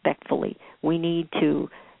more respectfully. We need to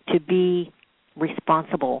be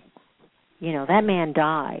responsible. You know, that man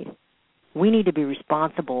died. We need to be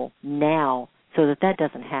responsible now so that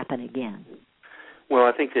doesn't happen again. Well,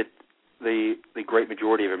 I think that the great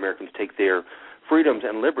majority of Americans take their freedoms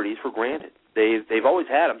and liberties for granted. They've always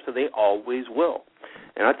had them, so they always will.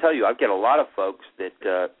 And I tell you, I've got a lot of folks that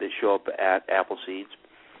show up at Appleseeds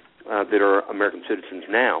that are American citizens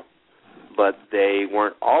now, but they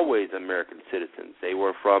weren't always American citizens. They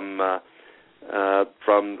were from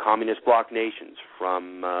communist bloc nations,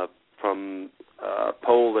 from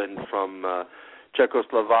Poland, from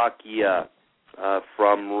Czechoslovakia,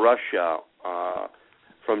 from Russia,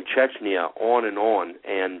 from Chechnya, on and on.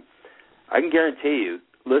 And I can guarantee you,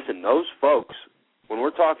 listen, those folks, when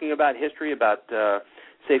we're talking about history, about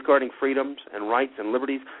safeguarding freedoms and rights and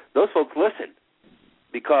liberties, those folks listen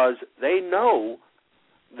because they know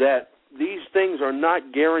that these things are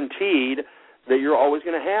not guaranteed that you're always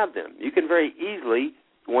going to have them. You can very easily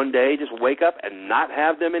one day just wake up and not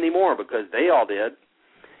have them anymore because they all did.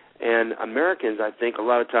 And Americans, I think, a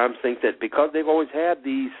lot of times think that because they've always had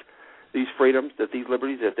these freedoms, that these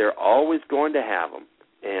liberties, that they're always going to have them.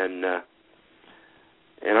 And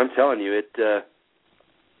I'm telling you,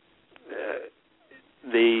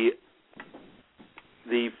 the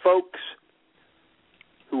folks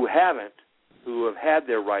who have had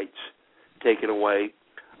their rights taken away,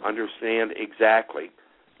 understand exactly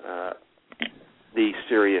the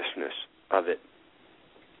seriousness of it.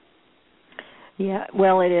 Yeah,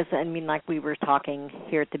 well, it is. I mean, like we were talking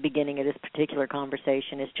here at the beginning of this particular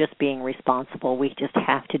conversation, is just being responsible. We just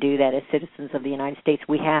have to do that as citizens of the United States.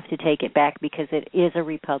 We have to take it back because it is a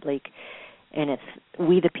republic, and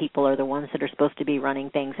we the people are the ones that are supposed to be running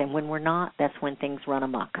things, and when we're not, that's when things run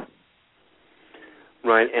amok.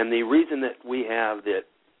 Right, and the reason that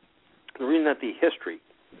the history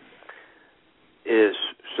is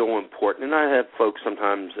so important, and I have folks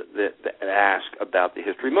sometimes that ask about the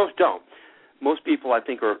history. Most don't. Most people, I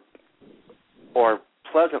think, are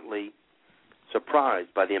pleasantly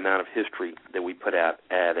surprised by the amount of history that we put out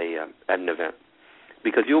at an event,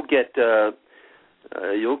 because you'll get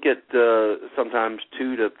sometimes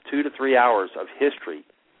 2 to 3 hours of history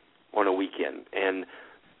on a weekend, and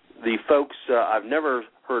the folks, I've never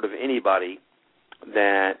heard of anybody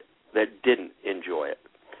that didn't enjoy it,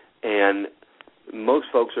 and most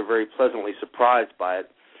folks are very pleasantly surprised by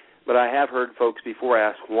it. But I have heard folks before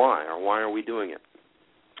ask why, or why are we doing it?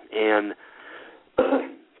 And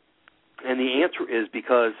And the answer is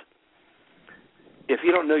because if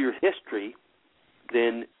you don't know your history,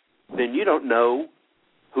 then you don't know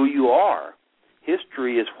who you are.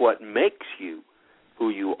 History is what makes you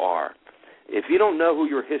who you are. If you don't know what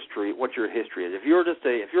your history is, if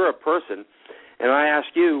you're a person, and I ask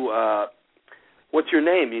you, what's your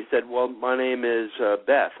name? You said, well, my name is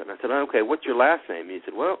Beth. And I said, okay, what's your last name? You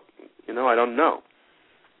said, well, I don't know.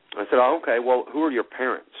 I said, oh, okay, well, who are your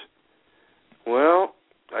parents? Well,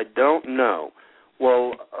 I don't know.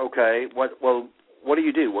 Well, okay, what do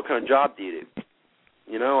you do? What kind of job do you do?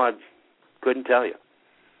 I couldn't tell you.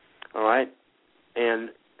 All right? And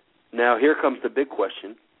now here comes the big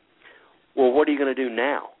question. Well, what are you going to do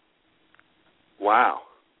now? Wow.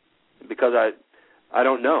 Because I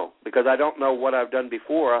don't know. Because I don't know what I've done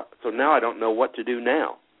before, so now I don't know what to do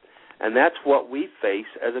now. And that's what we face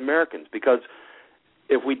as Americans. Because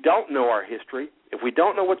if we don't know our history, if we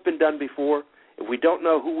don't know what's been done before, if we don't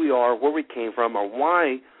know who we are, where we came from, or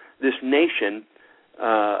why this nation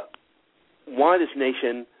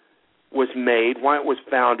was made, why it was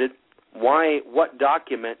founded, what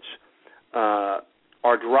documents are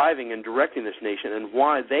driving and directing this nation, and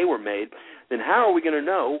why they were made, then how are we going to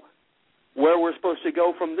know where we're supposed to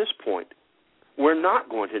go from this point? We're not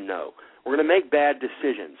going to know. We're going to make bad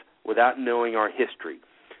decisions without knowing our history.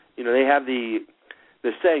 They have the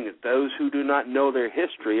saying that those who do not know their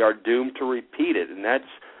history are doomed to repeat it, and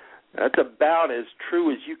that's about as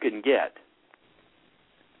true as you can get.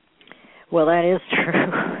 Well, that is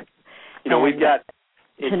true. We've got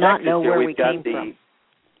to not know where we came from.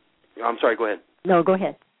 I'm sorry, go ahead. No, go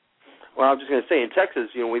ahead. Well, I was just going to say, in Texas,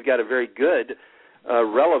 we've got a very good,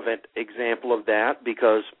 relevant example of that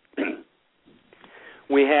because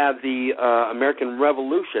we have the American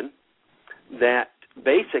Revolution that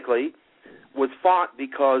basically was fought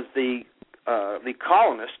because the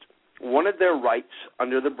colonists wanted their rights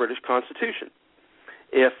under the British Constitution.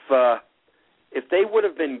 If they would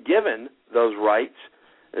have been given those rights,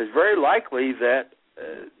 it's very likely that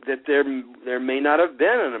there may not have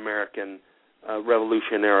been an American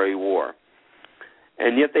Revolutionary War,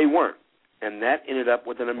 and yet they weren't, and that ended up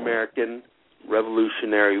with an American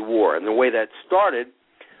Revolutionary War. And the way that started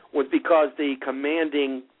was because the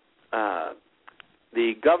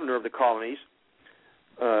governor of the colonies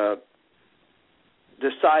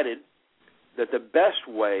decided that the best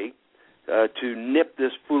way to nip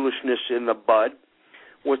this foolishness in the bud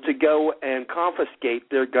was to go and confiscate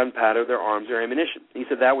their gunpowder, their arms, their ammunition. He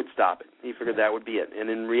said that would stop it. He figured that would be it.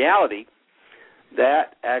 And in reality,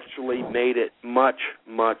 that actually made it much,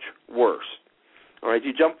 much worse. All right,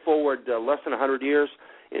 you jump forward less than 100 years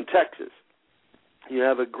in Texas. You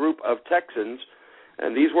have a group of Texans,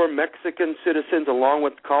 and these were Mexican citizens along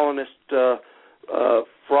with colonists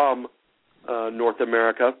from North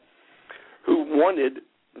America who wanted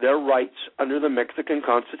their rights under the Mexican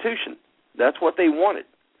Constitution. That's what they wanted.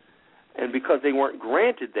 And because they weren't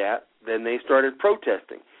granted that, then they started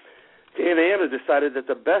protesting. Santa Anna decided that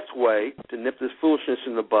the best way to nip this foolishness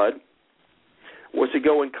in the bud was to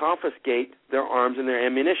go and confiscate their arms and their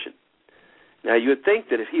ammunition. Now, you would think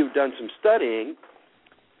that if he had done some studying,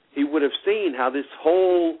 he would have seen how this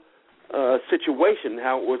whole situation,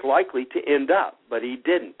 how it was likely to end up, but he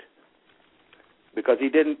didn't, because he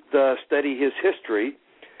didn't study his history,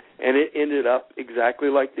 and it ended up exactly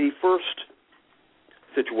like the first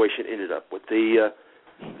situation ended up, with the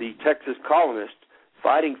Texas colonists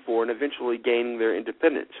fighting for and eventually gaining their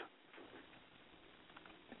independence.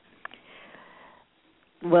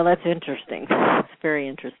 Well, that's interesting. It's very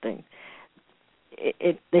interesting.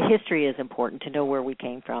 The history is important to know where we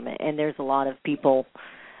came from, and there's a lot of people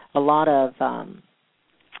in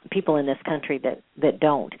this country that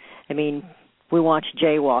don't. I mean, we watch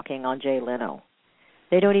jaywalking on Jay Leno.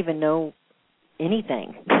 They don't even know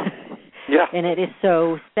anything. Yeah. And it is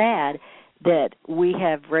so sad that we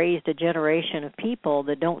have raised a generation of people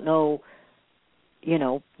that don't know,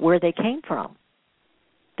 where they came from.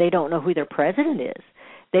 They don't know who their president is.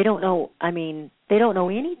 They don't know, they don't know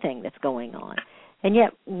anything that's going on. And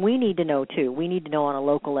yet we need to know too. We need to know on a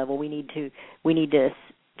local level. We need to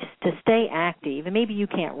stay active. And maybe you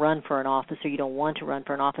can't run for an office or you don't want to run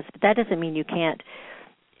for an office, but that doesn't mean you can't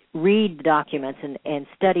read the documents and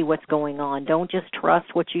study what's going on. Don't just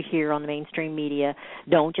trust what you hear on the mainstream media.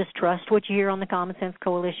 Don't just trust what you hear on the Common Sense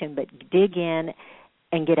Coalition, but dig in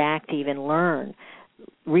and get active and learn.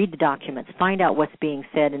 Read the documents. Find out what's being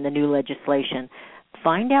said in the new legislation.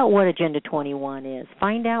 Find out what Agenda 21 is.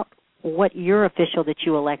 Find out what your official that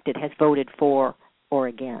you elected has voted for or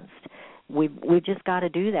against. We've just got to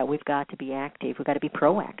do that. We've got to be active. We've got to be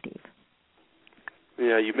proactive.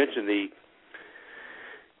 Yeah, you mentioned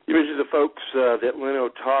You mentioned the folks that Leno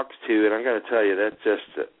talks to, and I got to tell you, that's just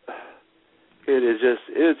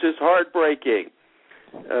it's just heartbreaking.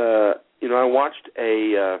 I watched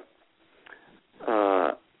a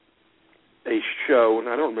show, and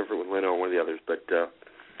I don't remember if it was Leno or one of the others, but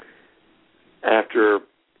after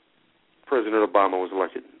President Obama was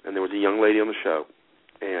elected, and there was a young lady on the show,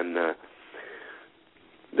 and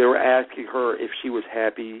they were asking her if she was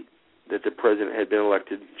happy that the president had been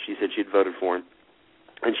elected. She said she'd voted for him.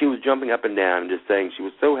 And she was jumping up and down and just saying she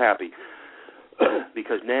was so happy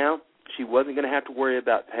because now she wasn't going to have to worry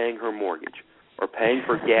about paying her mortgage or paying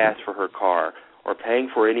for gas for her car or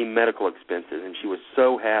paying for any medical expenses, and she was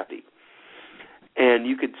so happy. And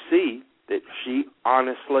you could see that she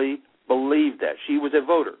honestly believed that. She was a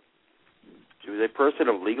voter. She was a person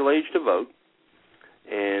of legal age to vote,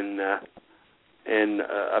 and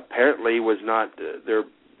apparently was not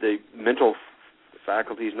the mental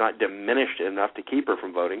faculty is not diminished enough to keep her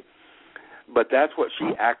from voting, but that's what she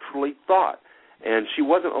actually thought. And she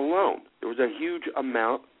wasn't alone. There was a huge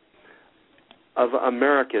amount of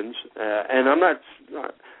Americans, and I'm not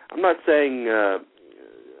saying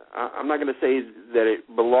I'm not going to say that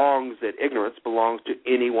ignorance belongs to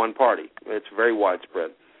any one party. It's very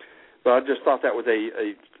widespread. But I just thought that was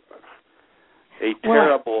a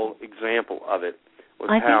terrible example of it.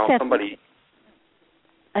 Was how somebody.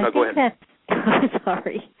 Go ahead.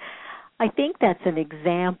 Sorry. I think that's an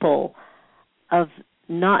example of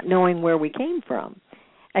not knowing where we came from.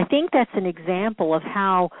 I think that's an example of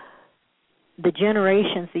how the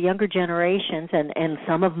generations, the younger generations, and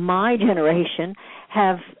some of my generation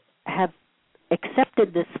have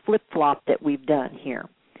accepted this flip-flop that we've done here.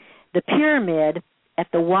 The pyramid at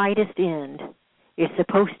the widest end is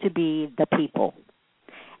supposed to be the people.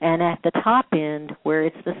 And at the top end, where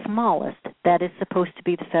it's the smallest, that is supposed to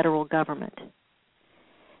be the federal government.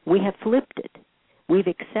 We have flipped it. We've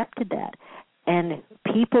accepted that. And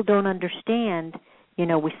people don't understand,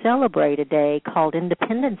 we celebrate a day called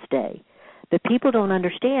Independence Day. But people don't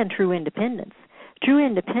understand true independence. True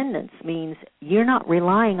independence means you're not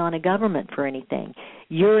relying on a government for anything.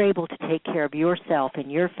 You're able to take care of yourself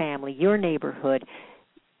and your family, your neighborhood,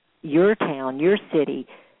 your town, your city,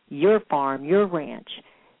 your farm, your ranch.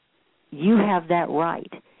 You have that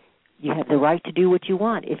right. You have the right to do what you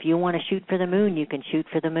want. If you want to shoot for the moon, you can shoot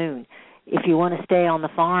for the moon. If you want to stay on the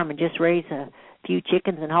farm and just raise a few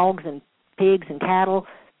chickens and hogs and pigs and cattle,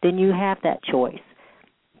 then you have that choice.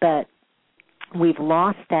 But we've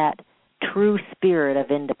lost that true spirit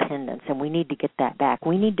of independence, and we need to get that back.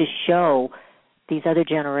 We need to show these other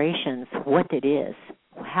generations what it is,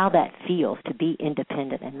 how that feels to be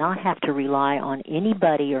independent and not have to rely on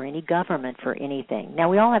anybody or any government for anything. Now,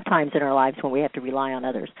 we all have times in our lives when we have to rely on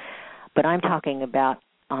others, but I'm talking about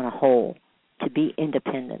on a whole, to be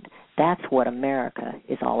independent. That's what America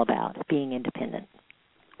is all about, being independent.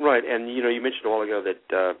 Right, and you mentioned a while ago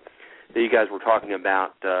that you guys were talking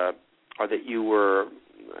about, or that you were,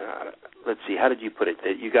 let's see, how did you put it?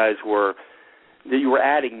 That you were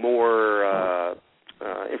adding more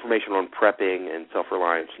information on prepping and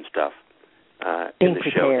self-reliance and stuff in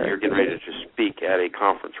the show. You're getting ready to speak at a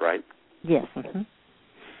conference, right? Yes. Mm-hmm.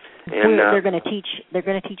 And they're going to teach. They're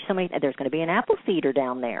going to teach somebody. There's going to be an Appleseeder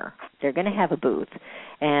down there. They're going to have a booth,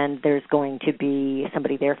 and there's going to be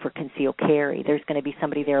somebody there for concealed carry. There's going to be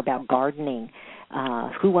somebody there about gardening.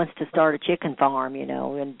 Who wants to start a chicken farm?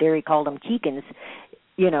 And Derry called them chickens.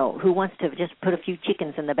 Who wants to just put a few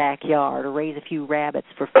chickens in the backyard or raise a few rabbits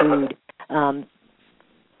for food?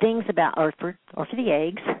 Things about or for the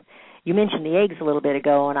eggs. You mentioned the eggs a little bit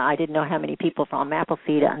ago, and I didn't know how many people from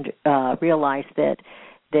Appleseed realized that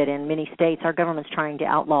in many states our government's trying to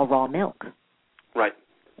outlaw raw milk. Right.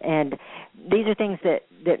 And these are things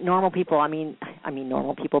that normal people, I mean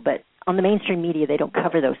normal people, but on the mainstream media they don't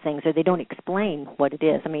cover those things or they don't explain what it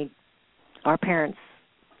is. I mean, our parents,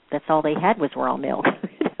 that's all they had was raw milk.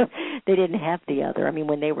 They didn't have the other. I mean,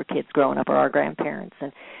 when they were kids growing up, or our grandparents.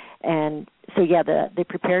 And so, yeah, the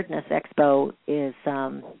Preparedness Expo is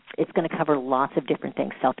it's going to cover lots of different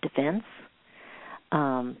things: self-defense,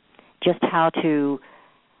 just how to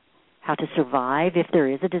survive if there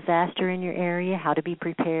is a disaster in your area, how to be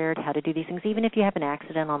prepared, how to do these things. Even if you have an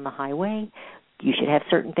accident on the highway, you should have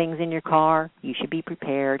certain things in your car. You should be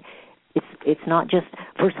prepared. It's not just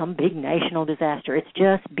for some big national disaster. It's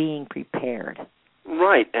just being prepared.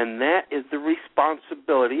 Right, and that is the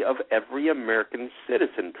responsibility of every American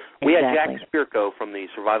citizen. We had Jack Spirko from the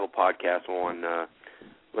Survival Podcast on,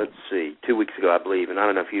 2 weeks ago, I believe, and I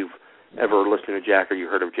don't know if you've ever listened to Jack or you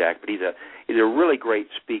heard of Jack, but he's a really great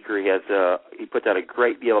speaker. He puts out a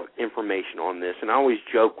great deal of information on this, and I always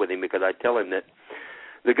joke with him because I tell him that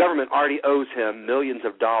the government already owes him millions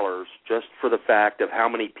of dollars just for the fact of how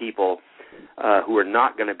many people who are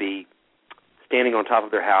not going to be standing on top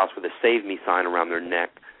of their house with a Save Me sign around their neck,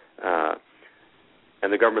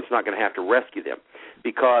 and the government's not going to have to rescue them,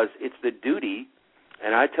 because it's the duty,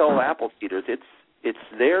 and I tell Appleseeders, it's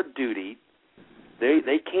their duty.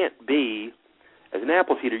 They can't be, as an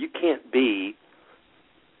Appleseeder, you can't be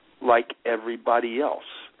like everybody else.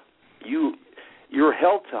 You're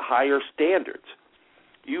held to higher standards.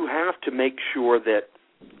 You have to make sure that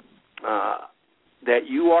that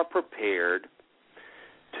you are prepared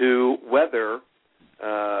to weather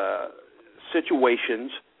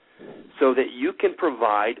situations so that you can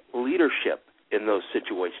provide leadership in those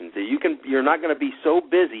situations. That you're not going to be so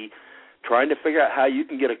busy trying to figure out how you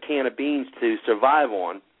can get a can of beans to survive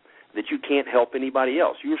on that you can't help anybody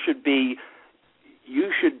else. You should be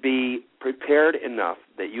prepared enough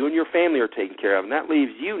that you and your family are taken care of, and that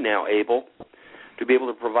leaves you now able to be able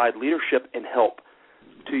to provide leadership and help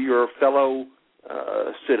to your fellow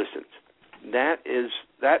citizens. That is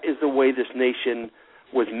the way this nation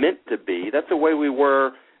was meant to be. That's the way we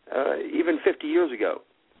were even 50 years ago.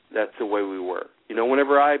 That's the way we were. You know,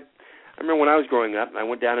 whenever I remember when I was growing up, I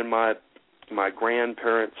went down in my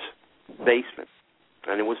grandparents' basement,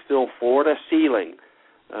 and it was filled floor to ceiling,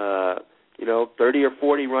 30 or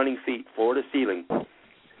 40 running feet, floor to ceiling,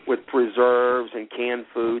 with preserves and canned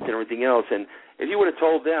foods and everything else. And if you would have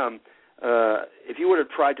told them, if you would have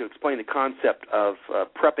tried to explain the concept of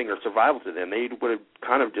prepping or survival to them, they would have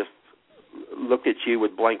kind of just looked at you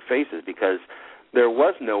with blank faces, because there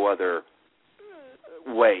was no other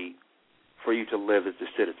way for you to live as a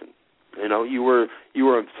citizen. You know, you were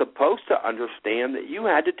supposed to understand that you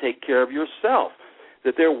had to take care of yourself,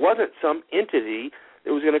 that there wasn't some entity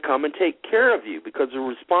that was going to come and take care of you, because the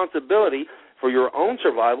responsibility for your own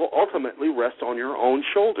survival ultimately rests on your own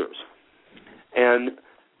shoulders. And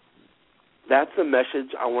that's the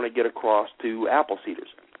message I want to get across to Appleseeders.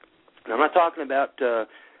 Now, I'm not talking about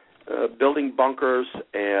building bunkers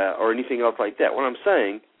or anything else like that. What I'm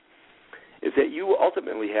saying is that you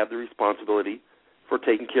ultimately have the responsibility for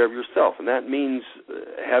taking care of yourself, and that means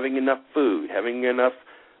having enough food, having enough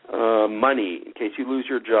money in case you lose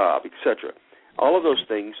your job, etc. All of those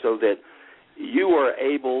things, so that you are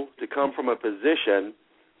able to come from a position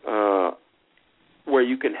where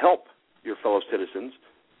you can help your fellow citizens,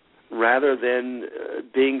 rather than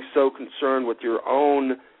being so concerned with your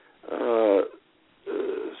own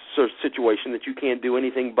situation that you can't do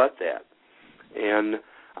anything but that. And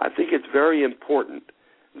I think it's very important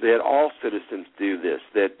that all citizens do this,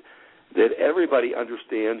 that everybody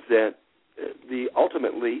understands that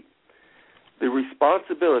ultimately the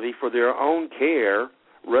responsibility for their own care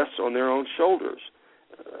rests on their own shoulders.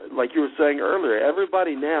 Like you were saying earlier,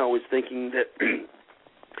 everybody now is thinking that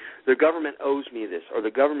the government owes me this, or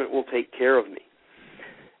the government will take care of me.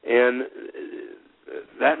 And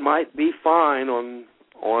that might be fine on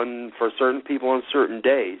for certain people on certain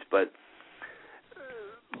days, but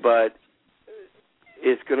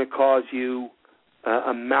it's going to cause you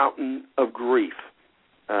a mountain of grief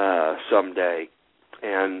someday.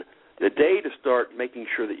 And the day to start making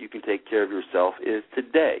sure that you can take care of yourself is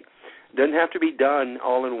today. It doesn't have to be done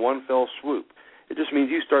all in one fell swoop. It just means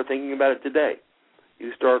you start thinking about it today.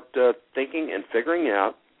 You start thinking and figuring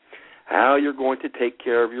out how you're going to take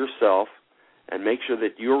care of yourself and make sure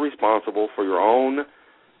that you're responsible for your own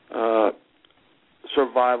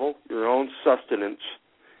survival, your own sustenance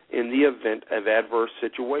in the event of adverse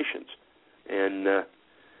situations. And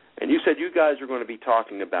you said you guys are going to be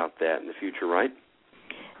talking about that in the future, right?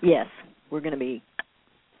 Yes, we're going to be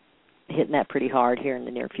hitting that pretty hard here in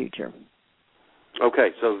the near future. Okay,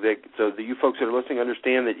 so you folks that are listening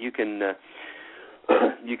understand that you can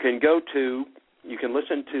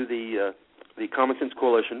listen to the Common Sense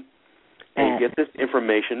Coalition and get this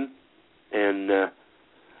information, and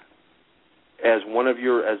as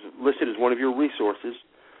listed as one of your resources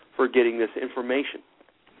for getting this information.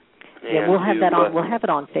 Yeah, we'll have that on. We'll have it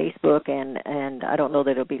on Facebook, and I don't know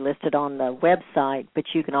that it'll be listed on the website, but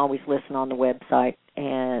you can always listen on the website.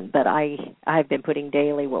 But I've been putting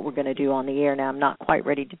daily what we're going to do on the air. Now I'm not quite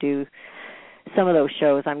ready to do some of those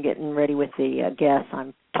shows. I'm getting ready with the guests.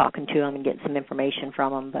 I'm talking to them and getting some information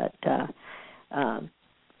from them. But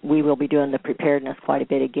we will be doing the preparedness quite a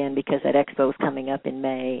bit again, because that expo is coming up in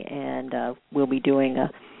May, and we'll be doing a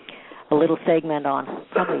little segment on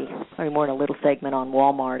probably more than a little segment on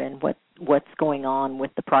Walmart and what's going on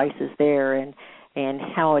with the prices there, and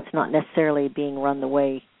how it's not necessarily being run the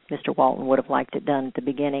way Mr. Walton would have liked it done at the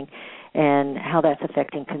beginning, and how that's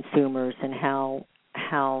affecting consumers, and how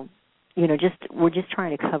we're just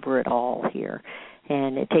trying to cover it all here.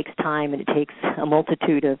 And it takes time, and it takes a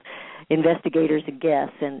multitude of investigators and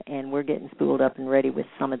guests, and we're getting spooled up and ready with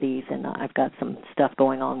some of these. And I've got some stuff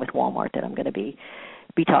going on with Walmart that I'm going to be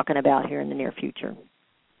talking about here in the near future.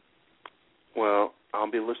 Well,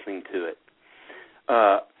 I'll be listening to it.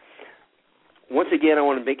 Once again, I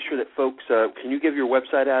want to make sure that folks, can you give your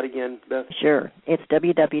website out again, Beth? Sure. It's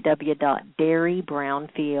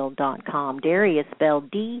www.derrybrownfield.com. Derry is spelled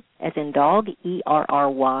D as in dog,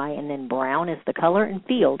 E-R-R-Y, and then brown is the color, and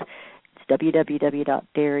field. It's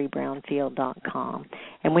www.derrybrownfield.com.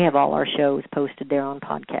 And we have all our shows posted there on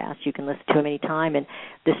podcast. You can listen to them anytime. And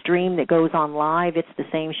the stream that goes on live, it's the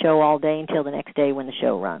same show all day until the next day when the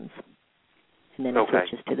show runs. And then it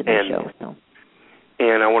switches to the new show. So.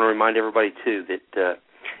 And I want to remind everybody, too, that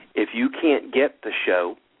if you can't get the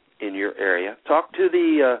show in your area, talk to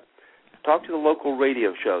the local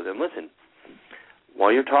radio shows. And listen,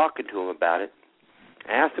 while you're talking to them about it,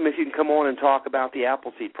 ask them if you can come on and talk about the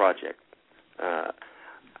Appleseed Project. I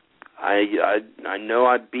know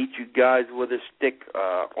I beat you guys with a stick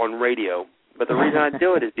on radio, but the reason I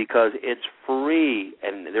do it is because it's free,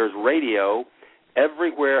 and there's radio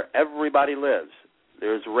everywhere everybody lives.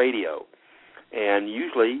 There's radio. And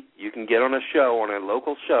usually you can get on a show, on a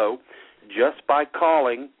local show, just by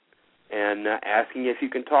calling and asking if you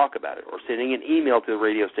can talk about it, or sending an email to the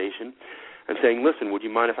radio station and saying, listen, would you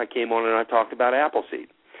mind if I came on and I talked about Appleseed?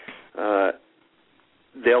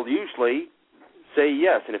 They'll usually say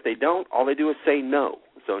yes, and if they don't, all they do is say no.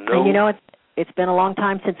 So no. And it's been a long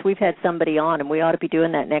time since we've had somebody on, and we ought to be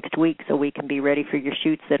doing that next week so we can be ready for your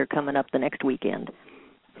shoots that are coming up the next weekend.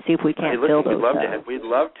 See if we can't fill those. We'd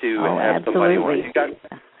love to have somebody on.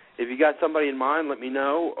 If you got somebody in mind, let me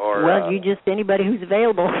know. Or you just anybody who's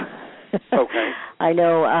available. Okay. I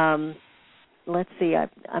know. Let's see.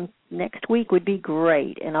 I'm next week would be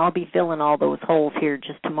great, and I'll be filling all those holes here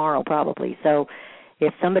just tomorrow probably. So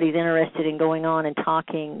if somebody's interested in going on and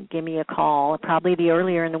talking, give me a call. Probably the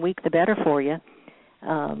earlier in the week, the better for you,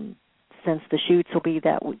 since the shoots will be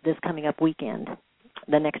this coming up weekend.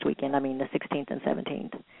 The next weekend, the 16th and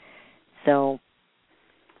 17th. So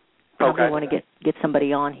probably want to get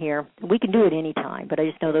somebody on here. We can do it any time, but I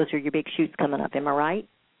just know those are your big shoots coming up. Am I right?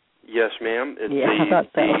 Yes, ma'am. I thought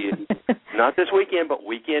so. Not this weekend, but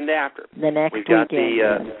weekend after. The next weekend. We've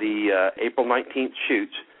got weekend. the April 19th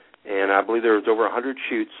shoots, and I believe there's over 100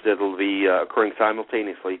 shoots that will be occurring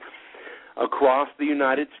simultaneously across the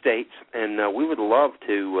United States, and we would love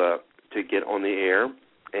to get on the air.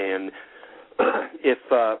 And if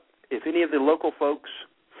any of the local folks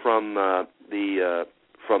from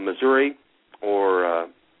Missouri or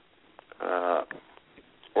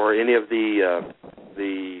any of the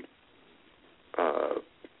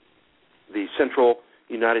central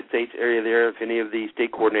United States area there, if any of the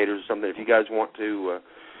state coordinators or something, if you guys want to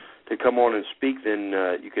come on and speak, then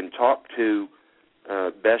you can talk to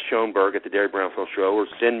Beth Schoenberg at the Derry Brownfield Show, or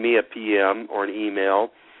send me a PM or an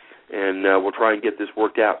email, and we'll try and get this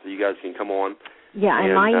worked out so you guys can come on. Yeah,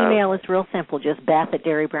 and my email is real simple, just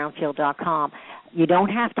Beth@DerryBrownfield.com. You don't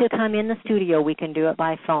have to come in the studio. We can do it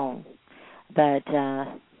by phone. But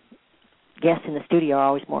guests in the studio are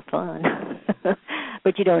always more fun.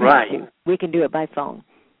 But you don't have to. We can do it by phone.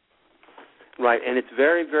 Right, and it's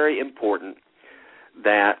very, very important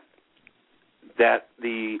that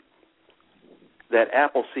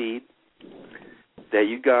Appleseed, that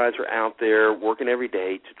you guys are out there working every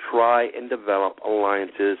day to try and develop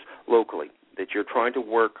alliances locally, that you're trying to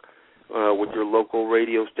work with your local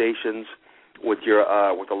radio stations, with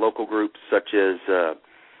the local groups such as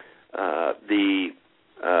the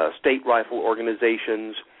state rifle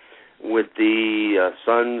organizations, with the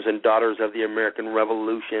Sons and Daughters of the American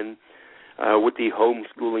Revolution, with the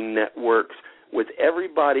homeschooling networks, with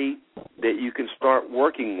everybody that you can start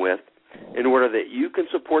working with in order that you can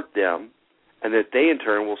support them and that they in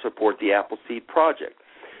turn will support the Appleseed Project.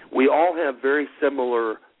 We all have very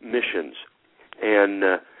similar missions, and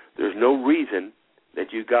there's no reason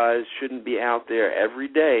that you guys shouldn't be out there every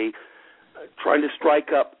day trying to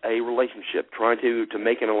strike up a relationship, trying to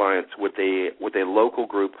make an alliance with a local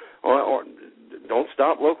group, or don't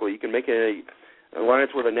stop locally. You can make an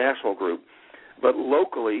alliance with a national group, but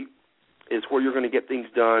locally is where you're going to get things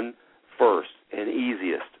done first and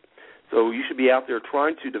easiest. So you should be out there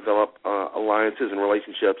trying to develop alliances and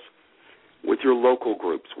relationships with your local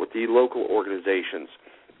groups, with the local organizations.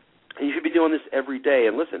 And you should be doing this every day.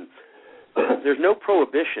 And listen, there's no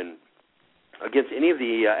prohibition against any of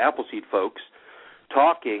the Appleseed folks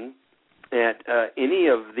talking at any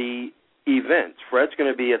of the events. Fred's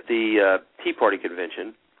going to be at the Tea Party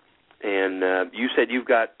convention, and you said you've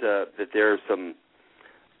got that there's some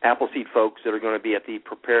Appleseed folks that are going to be at the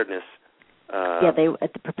preparedness. They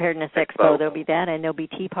at the Preparedness Expo, there'll be that, and there'll be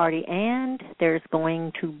Tea Party, and there's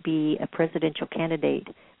going to be a presidential candidate,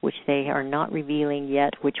 which they are not revealing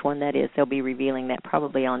yet which one that is. They'll be revealing that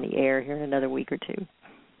probably on the air here in another week or two.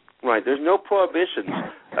 Right. There's no prohibitions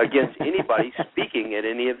against anybody speaking at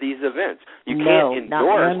any of these events. You can't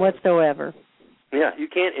endorse. None whatsoever. Yeah, you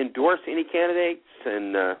can't endorse any candidates,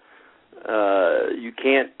 and you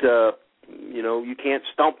can't, you can't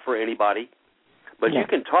stump for anybody. But you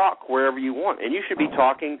can talk wherever you want, and you should be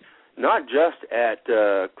talking not just at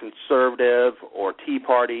conservative or Tea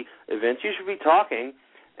Party events. You should be talking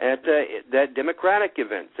at Democratic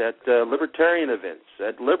events, at libertarian events,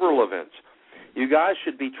 at liberal events. You guys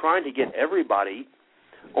should be trying to get everybody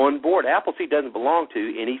on board. Appleseed doesn't belong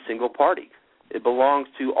to any single party. It belongs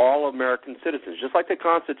to all American citizens, just like the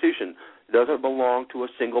Constitution doesn't belong to a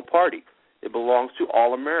single party. It belongs to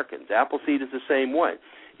all Americans. Appleseed is the same way.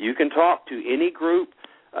 You can talk to any group,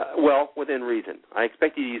 within reason. I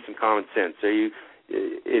expect you to use some common sense. So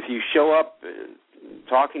if you show up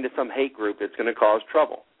talking to some hate group, it's going to cause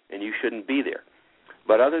trouble, and you shouldn't be there.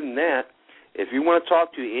 But other than that, if you want to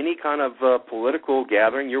talk to any kind of political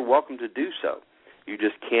gathering, you're welcome to do so. You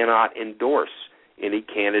just cannot endorse any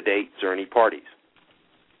candidates or any parties.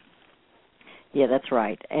 Yeah, that's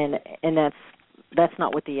right, and that's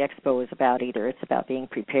not what the expo is about either. It's about being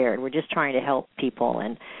prepared. We're just trying to help people,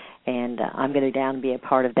 and I'm going to go down and be a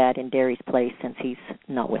part of that in Derry's place since he's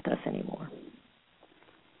not with us anymore.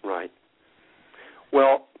 Right.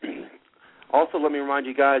 Well, also let me remind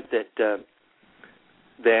you guys that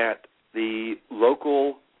the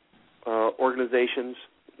local organizations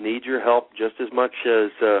need your help just as much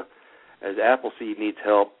as Appleseed needs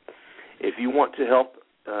help. If you want to help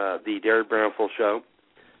the Derry Brownfield Show,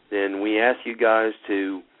 then we ask you guys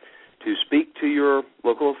to speak to your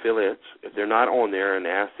local affiliates if they're not on there, and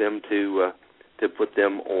ask them to put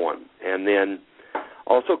them on. And then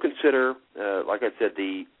also consider, like I said,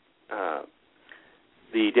 the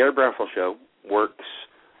Derry Brownfield Show works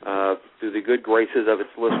through the good graces of its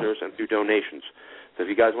listeners and through donations. So if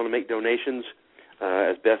you guys want to make donations,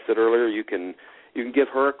 as Beth said earlier, you can give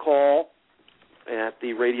her a call at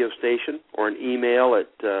the radio station or an email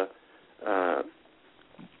at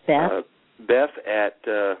Beth at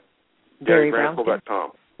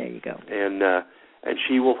DerryBrownfield.com. There you go. And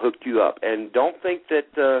she will hook you up. And don't think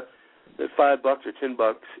that $5 or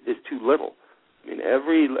 $10 is too little. I mean,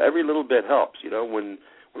 every little bit helps. You know, when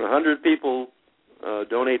 100 people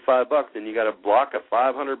donate $5, then you got a block of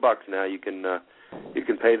 $500 now. You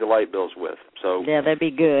can pay the light bills with. So yeah, that'd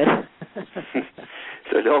be good.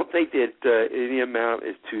 So don't think that any amount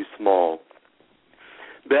is too small.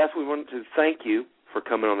 Beth, we want to thank you for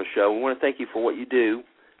coming on the show. We want to thank you for what you do,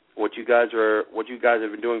 what you guys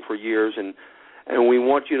have been doing for years, and we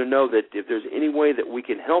want you to know that if there's any way that we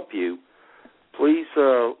can help you, please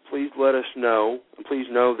let us know. And please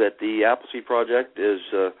know that the Appleseed Project is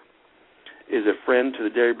a friend to the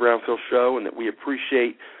Derry Brownfield Show, and that we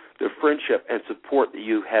appreciate the friendship and support that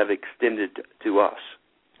you have extended to us.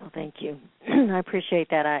 Well, thank you. I appreciate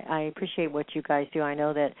that. I appreciate what you guys do. I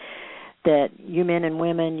know that you men and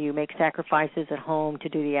women, you make sacrifices at home to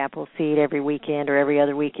do the Appleseed every weekend or every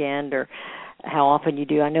other weekend, or how often you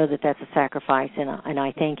do. I know that that's a sacrifice, and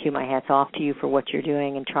I thank you. My hat's off to you for what you're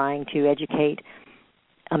doing and trying to educate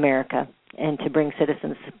America and to bring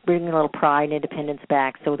a little pride and independence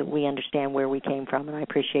back so that we understand where we came from, and I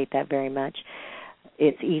appreciate that very much.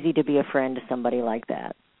 It's easy to be a friend to somebody like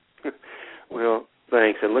that. Well,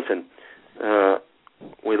 thanks. And listen,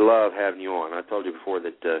 we love having you on. I told you before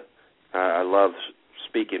that I love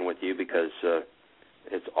speaking with you because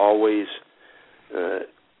it's always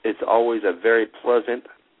a very pleasant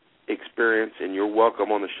experience, and you're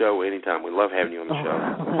welcome on the show anytime. We love having you on the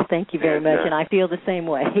show. Well, thank you very much, and I feel the same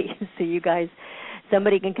way. So you guys,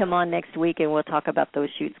 somebody can come on next week, and we'll talk about those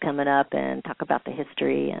shoots coming up and talk about the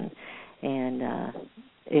history, and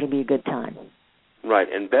it'll be a good time. Right,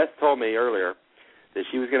 and Beth told me earlier that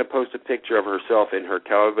she was going to post a picture of herself in her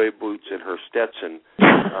cowboy boots and her Stetson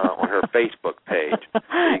on her Facebook page. So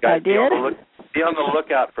you guys be on the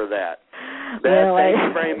lookout for that. Beth, thank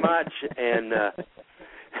you very much,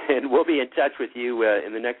 and we'll be in touch with you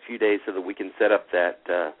in the next few days so that we can set up that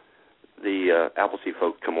the Appleseed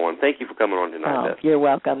folks come on. Thank you for coming on tonight, Beth. You're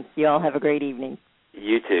welcome. You all have a great evening.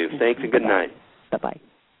 You too. Thanks and good night. Bye-bye.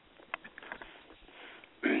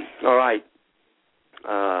 All right.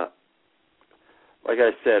 Like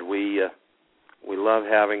I said, we love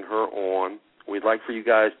having her on. We'd like for you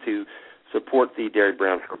guys to support the Derry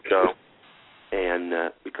Brownfield Show,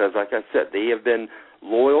 and because, like I said, they have been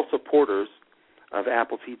loyal supporters of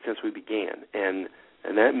Appleseed since we began, and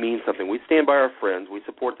and that means something. We stand by our friends. We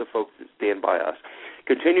support the folks that stand by us.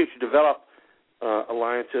 Continue to develop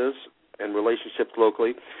alliances and relationships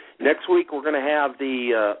locally. Next week we're going to have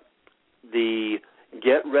the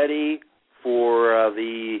get ready for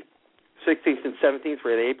the 16th and 17th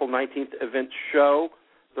for the April 19th event show,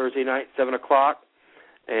 Thursday night, 7 o'clock.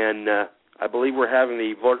 And I believe we're having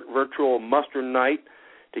the virtual muster night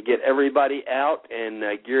to get everybody out and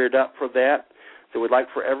geared up for that. So we'd like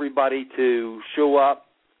for everybody to show up,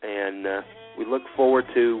 and we look forward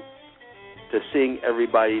to seeing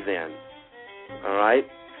everybody then. All right?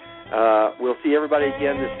 We'll see everybody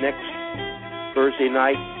again this next Thursday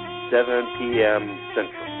night, 7 p.m.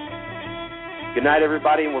 Central. Good night,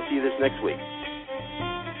 everybody, and we'll see you this next week.